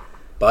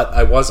 But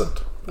I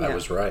wasn't. Yeah. I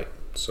was right.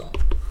 So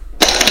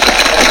pat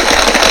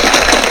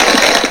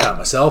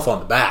myself on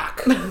the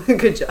back.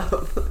 Good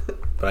job.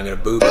 But I'm going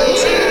to boo it.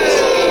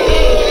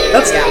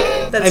 That's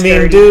That's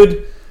dirty.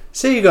 Dude,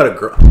 say you got a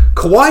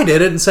Kawhi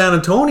did it in San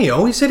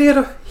Antonio. He said he had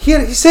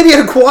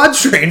a quad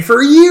strain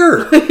for a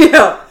year.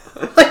 Yeah.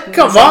 Like,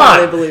 come on.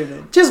 They believed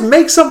him. Just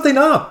make something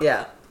up.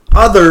 Yeah.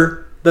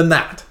 Other than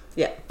that.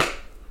 Yeah.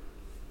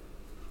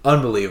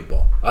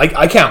 Unbelievable.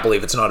 I can't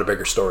believe it's not a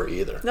bigger story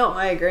either. No,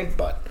 I agree.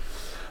 But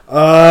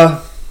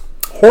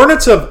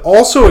Hornets have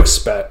also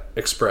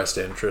expressed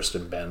interest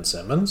in Ben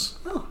Simmons.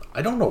 Oh.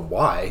 I don't know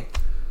why.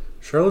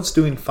 Charlotte's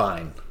doing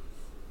fine.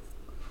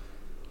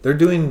 They're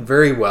doing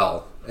very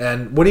well.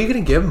 And what are you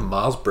going to give him?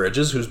 Miles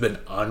Bridges, who's been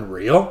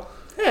unreal?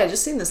 Yeah, I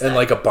just seen this. And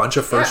like a bunch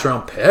of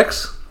first-round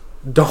picks?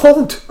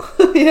 Don't.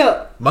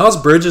 Yeah.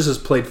 Miles Bridges has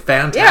played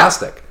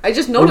fantastic. Yeah, I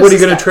just noticed. What are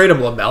you going to trade him,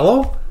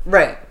 LaMelo?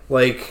 Right.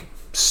 Like,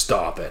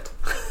 stop it.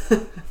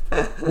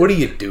 What are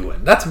you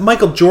doing? That's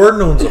Michael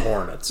Jordan owns the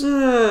Hornets.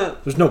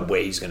 There's no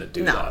way he's going to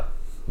do that.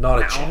 Not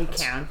a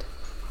chance. He can't.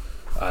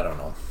 I don't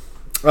know.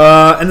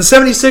 And the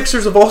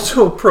 76ers have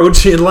also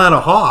approached the Atlanta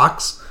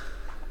Hawks.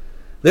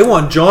 They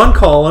want John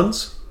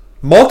Collins,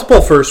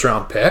 multiple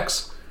first-round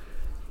picks,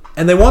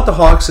 and they want the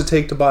Hawks to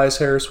take Tobias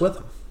Harris with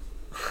them.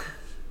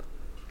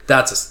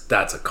 That's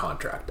a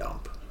contract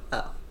dump.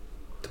 Oh.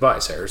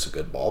 Tobias Harris is a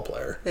good ball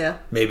player. Yeah.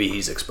 Maybe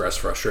he's expressed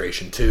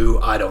frustration too.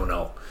 I don't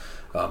know.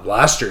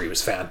 Last year he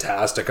was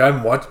fantastic. I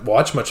haven't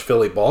watched much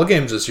Philly ball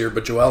games this year,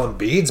 but Joel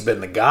Embiid's been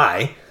the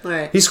guy.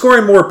 Right. He's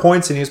scoring more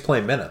points than he's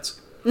playing minutes.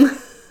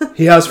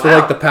 He has for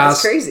like the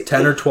past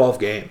 10 or 12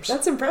 games.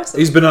 That's impressive.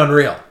 He's been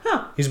unreal.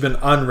 Huh. He's been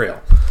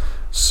unreal.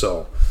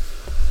 So,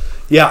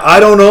 yeah, I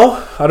don't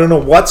know. I don't know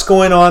what's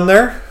going on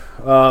there.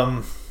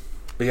 But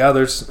yeah,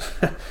 there's...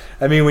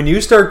 I mean, when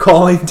you start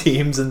calling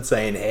teams and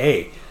saying,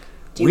 hey...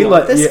 Do you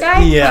want this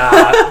guy?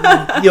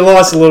 Yeah. You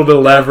lost a little bit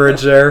of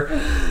leverage there.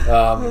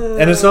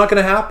 And it's not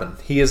going to happen.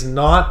 He is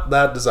not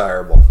that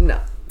desirable. No.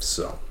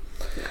 So...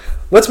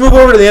 Let's move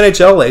over to the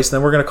NHL, Lace, and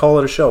then we're going to call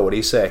it a show. What do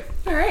you say?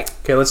 All right.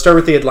 Okay, let's start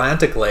with the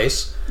Atlantic,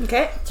 Lace.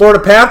 Okay.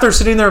 Florida Panthers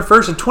sitting there at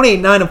first at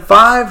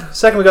 28-9-5.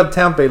 Second, we got the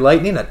Tampa Bay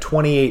Lightning at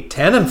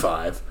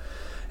 28-10-5.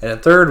 And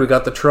at third, we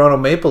got the Toronto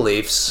Maple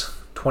Leafs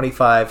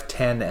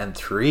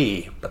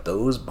 25-10-3. But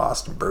those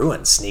Boston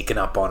Bruins sneaking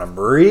up on them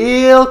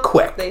real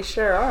quick. They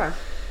sure are.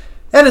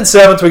 And in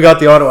seventh, we got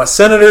the Ottawa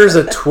Senators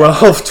at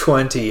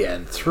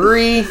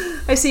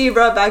 12-20-3. I see you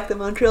brought back the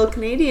Montreal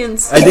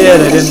Canadiens. I did.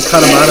 I didn't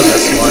cut them out of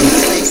this one.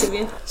 Nice of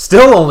you.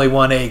 Still only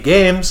won 8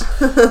 games.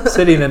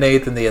 Sitting in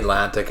 8th in the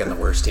Atlantic and the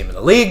worst team in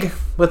the league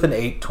with an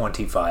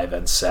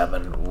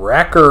 8-25-7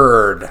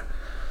 record.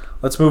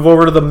 Let's move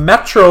over to the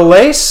Metro,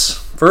 Lace.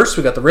 First,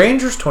 we got the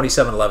Rangers,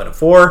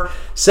 27-11-4.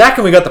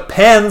 Second, we got the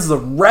Pens, the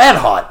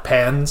red-hot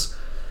Pens,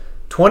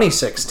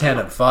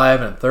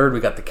 26-10-5. And third,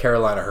 we got the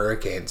Carolina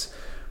Hurricanes.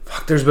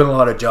 Fuck, there's been a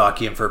lot of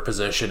jockeying for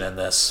position in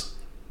this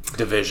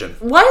division.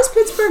 Why is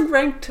Pittsburgh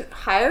ranked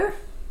higher?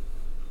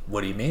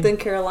 What do you mean? Than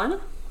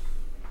Carolina?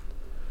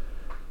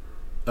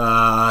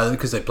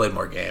 Because they played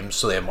more games,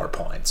 so they have more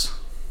points.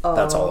 Oh.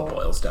 That's all it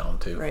boils down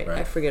to. Right.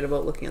 I forget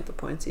about looking at the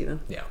points even.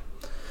 Yeah.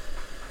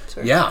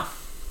 Sorry. Yeah.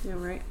 Yeah,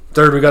 right.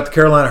 Third, we got the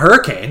Carolina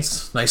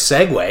Hurricanes. Nice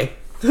segue.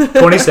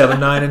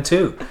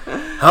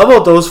 27-9-2. How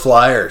about those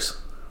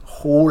Flyers?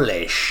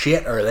 Holy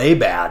shit, are they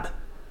bad?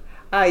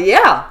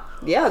 Yeah.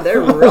 Yeah, they're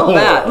real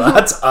bad.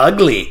 That's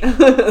ugly.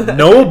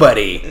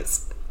 Nobody.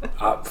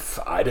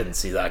 I didn't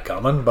see that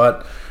coming,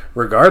 but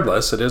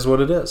regardless, it is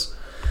what it is.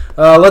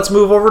 Let's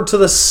move over to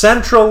the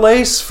Central,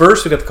 Lace.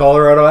 First, we got the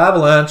Colorado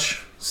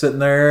Avalanche sitting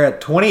there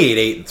at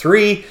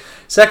 28-8-3.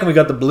 Second, we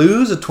got the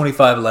Blues at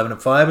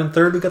 25-11-5. And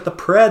third, we got the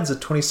Preds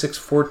at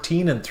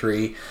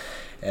 26-14-3.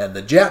 And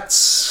the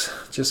Jets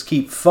just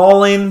keep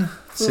falling,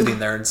 sitting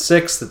there in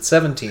sixth at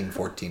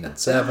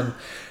 17-14-7.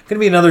 Going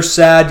to be another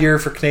sad year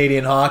for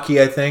Canadian hockey,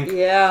 I think.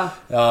 Yeah.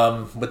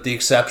 With the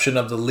exception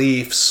of the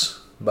Leafs.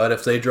 But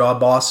if they draw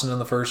Boston in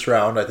the first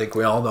round, I think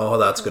we all know how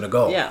that's going to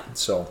go. Yeah.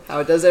 So how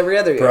it does every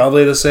other year.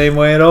 Probably the same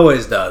way it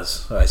always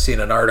does. I seen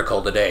an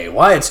article today.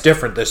 Why it's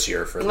different this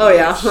year for the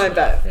Leafs. Yeah, I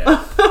bet.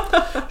 Yeah.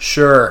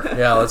 Sure.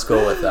 Yeah, let's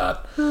go with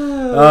that.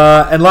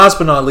 And last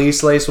but not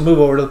least, Lace, we'll move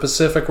over to the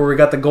Pacific where we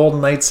got the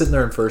Golden Knights sitting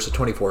there in first at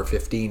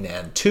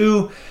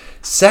 24-15-2.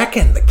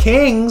 Second, the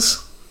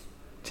Kings.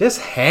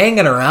 Just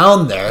hanging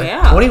around there.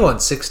 Yeah.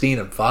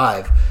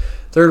 21-16-5.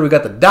 Third, we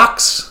got the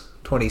Ducks,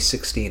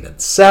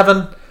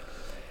 20-16-7.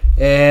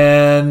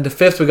 And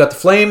fifth, we got the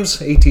Flames,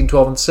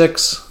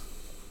 18-12-6.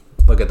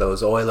 Look at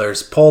those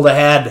Oilers. Pulled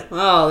ahead.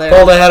 Oh,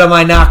 pulled ahead of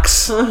my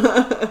Nucks.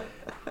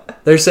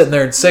 They're sitting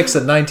there in sixth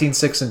at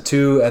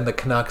 19-6-2. And the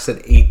Canucks at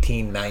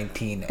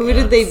 18-19-4. Who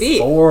did they beat?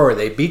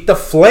 They beat the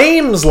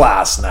Flames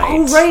last night.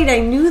 Oh, right. I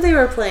knew they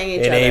were playing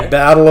each other. In a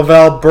Battle of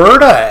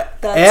Alberta.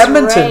 That's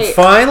Edmonton right.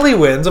 finally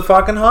wins a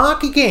fucking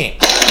hockey game.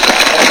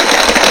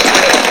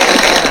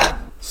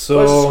 So,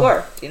 what was the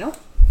score? Do you know?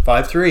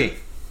 5-3.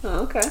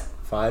 Oh, okay.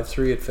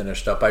 5-3 it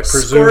finished up. I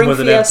presume with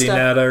an empty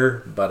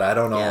netter, but I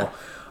don't know. Yeah.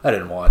 I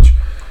didn't watch.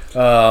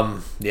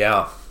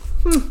 Yeah.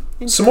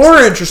 Some more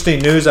interesting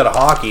news out of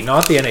hockey.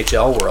 Not the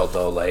NHL world,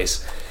 though,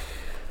 Lace.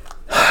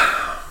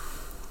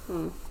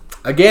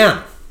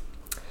 Again,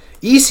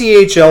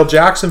 ECHL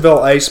Jacksonville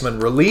Iceman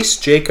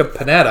released Jacob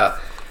Panetta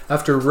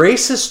after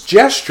racist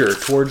gesture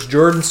towards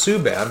Jordan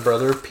Subban,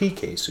 brother of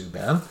PK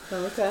Subban.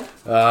 Oh, okay.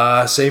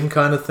 Same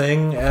kind of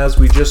thing as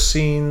we just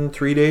seen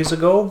 3 days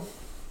ago.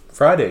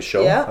 Friday's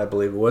show, I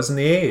believe it was, in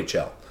the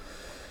AHL.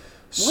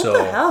 What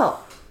the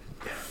hell?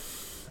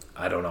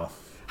 I don't know.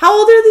 How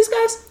old are these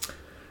guys?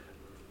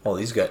 Well,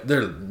 these guys,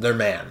 they're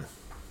men.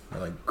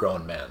 They're like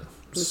grown men.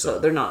 So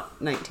they're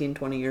not 19,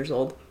 20 years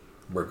old.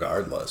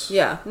 Regardless.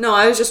 Yeah. No,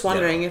 I was just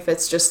wondering if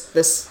it's just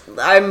this.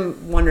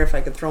 I'm wondering if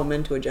I could throw them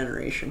into a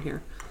generation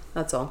here.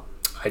 That's all.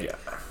 I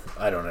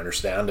don't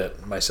understand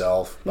it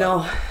myself.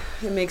 No,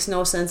 it makes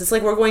no sense. It's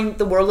like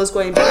the world is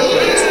going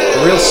backwards.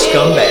 A real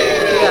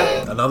scumbag.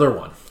 Yeah. Another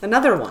one.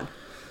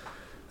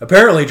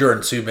 Apparently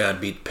Jordan Subban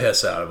beat the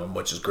piss out of him,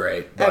 which is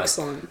great. But,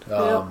 excellent.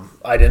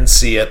 I didn't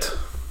see it.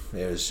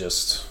 It was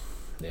just,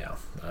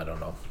 I don't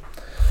know.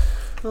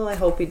 Well, I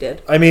hope he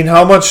did. I mean,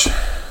 how much...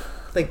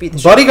 Like beat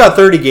the Buddy got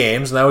 30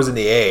 games, and that was in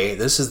the A.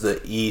 This is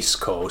the East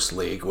Coast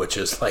League, which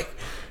is like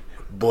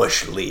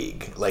Bush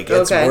League. Like,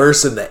 it's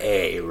worse than the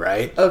A,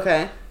 right?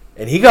 Okay.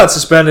 And he got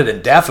suspended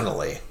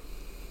indefinitely.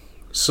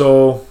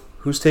 So,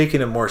 who's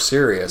taking it more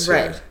serious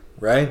here?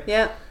 Right?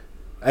 Yeah.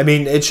 I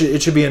mean, it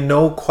should be a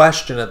no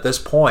question at this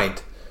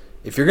point.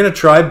 If you're going to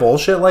try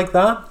bullshit like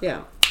that,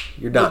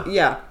 you're done.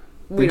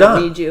 We don't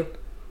need you.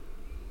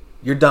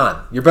 You're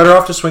done. You're better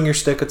off to swing your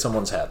stick at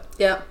someone's head.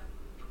 Yeah.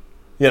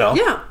 You know?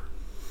 Yeah.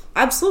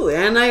 Absolutely,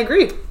 and I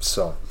agree.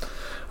 So,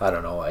 I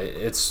don't know.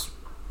 It's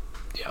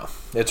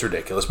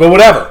ridiculous. But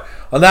whatever.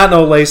 On that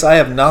note, Lace, I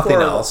have nothing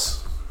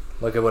else.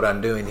 Look at what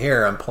I'm doing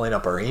here. I'm pulling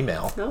up our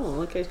email. Oh,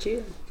 look at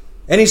you.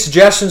 Any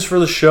suggestions for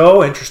the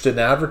show? Interested in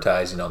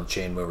advertising on the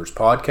Chainmovers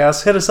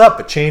podcast? Hit us up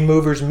at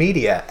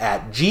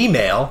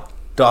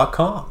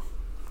chainmoversmedia@gmail.com.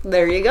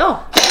 There you go.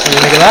 What do you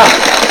think of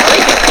that? I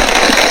like it.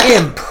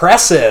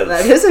 Impressive.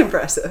 That is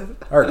impressive.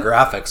 Our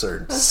graphics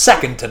are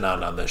second to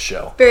none on this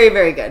show. Very,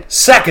 very good.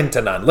 Second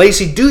to none.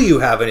 Lacey, do you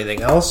have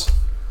anything else?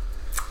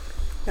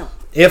 No.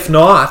 If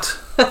not,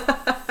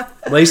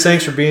 Lace,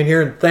 thanks for being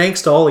here, and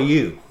thanks to all of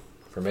you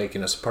for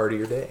making us a part of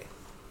your day.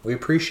 We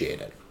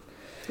appreciate it.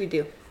 We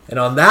do. And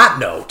on that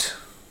note,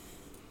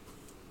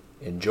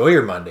 enjoy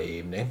your Monday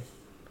evening.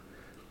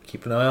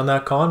 Keep an eye on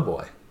that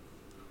convoy.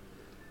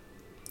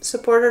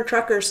 Support our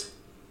truckers.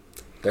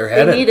 They're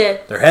headed. They need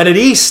it. They're headed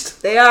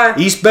east. They are.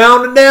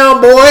 Eastbound and down,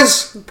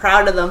 boys. I'm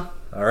proud of them.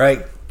 All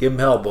right. Give them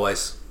hell,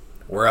 boys.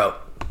 We're out.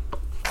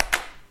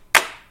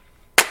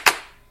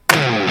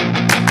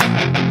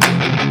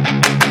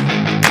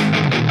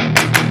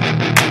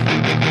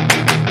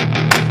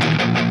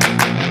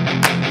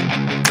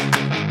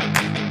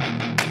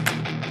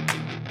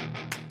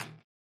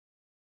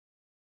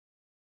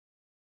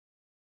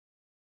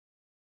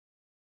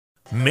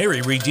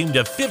 Mary redeemed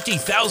a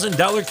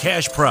 $50,000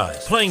 cash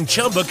prize playing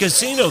Chumba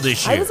Casino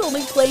this year. I was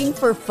only playing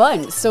for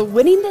fun, so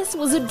winning this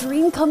was a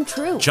dream come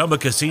true. Chumba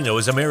Casino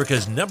is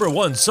America's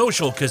 #1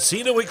 social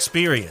casino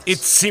experience.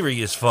 It's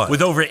serious fun.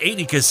 With over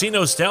 80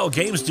 casino-style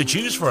games to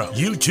choose from,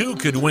 you too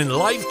could win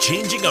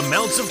life-changing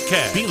amounts of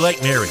cash. Be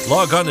like Mary.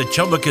 Log on to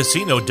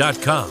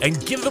ChumbaCasino.com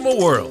and give them a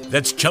whirl.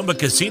 That's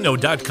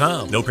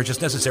ChumbaCasino.com. No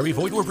purchase necessary.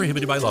 Void where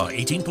prohibited by law.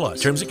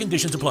 18+. Terms and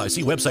conditions apply.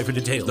 See website for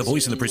details. The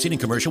voice in the preceding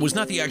commercial was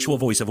not the actual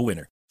voice of a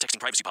winner. Texting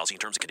privacy policy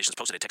and terms and conditions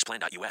posted at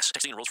textplan.us.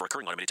 Texting enrolls for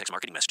recurring automated text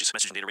marketing messages.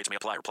 Message and data rates may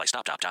apply. Reply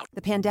stop to opt out.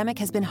 The pandemic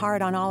has been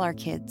hard on all our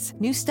kids.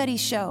 New studies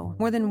show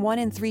more than 1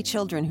 in 3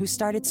 children who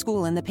started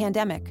school in the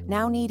pandemic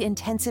now need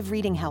intensive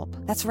reading help.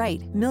 That's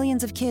right.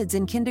 Millions of kids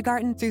in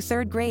kindergarten through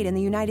 3rd grade in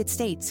the United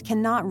States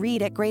cannot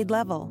read at grade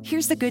level.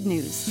 Here's the good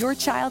news. Your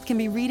child can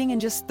be reading in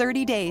just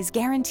 30 days,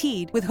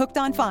 guaranteed, with Hooked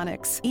on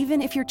Phonics.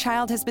 Even if your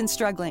child has been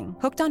struggling,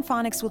 Hooked on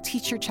Phonics will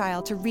teach your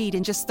child to read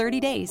in just 30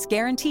 days,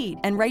 guaranteed.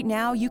 And right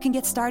now, you can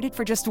get started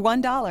for just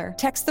 $1.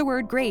 Text the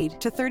word GRADE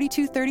to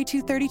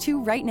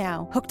 323232 right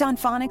now. Hooked on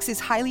Phonics is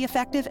highly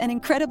effective and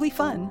incredibly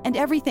fun, and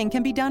everything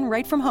can be done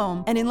right from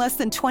home and in less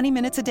than 20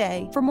 minutes a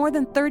day for more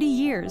than 30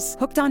 years.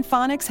 Hooked on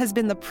Phonics has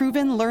been the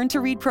proven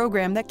learn-to-read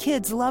program that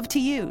kids love to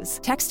use.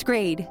 Text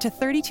GRADE to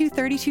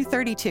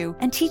 323232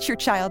 and teach your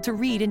child to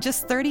read in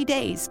just 30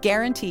 days,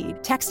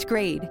 guaranteed. Text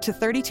GRADE to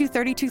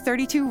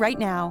 323232 right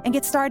now and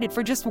get started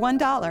for just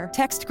 $1.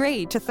 Text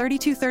GRADE to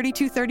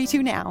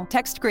 323232 now.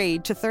 Text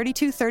GRADE to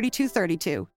 323232.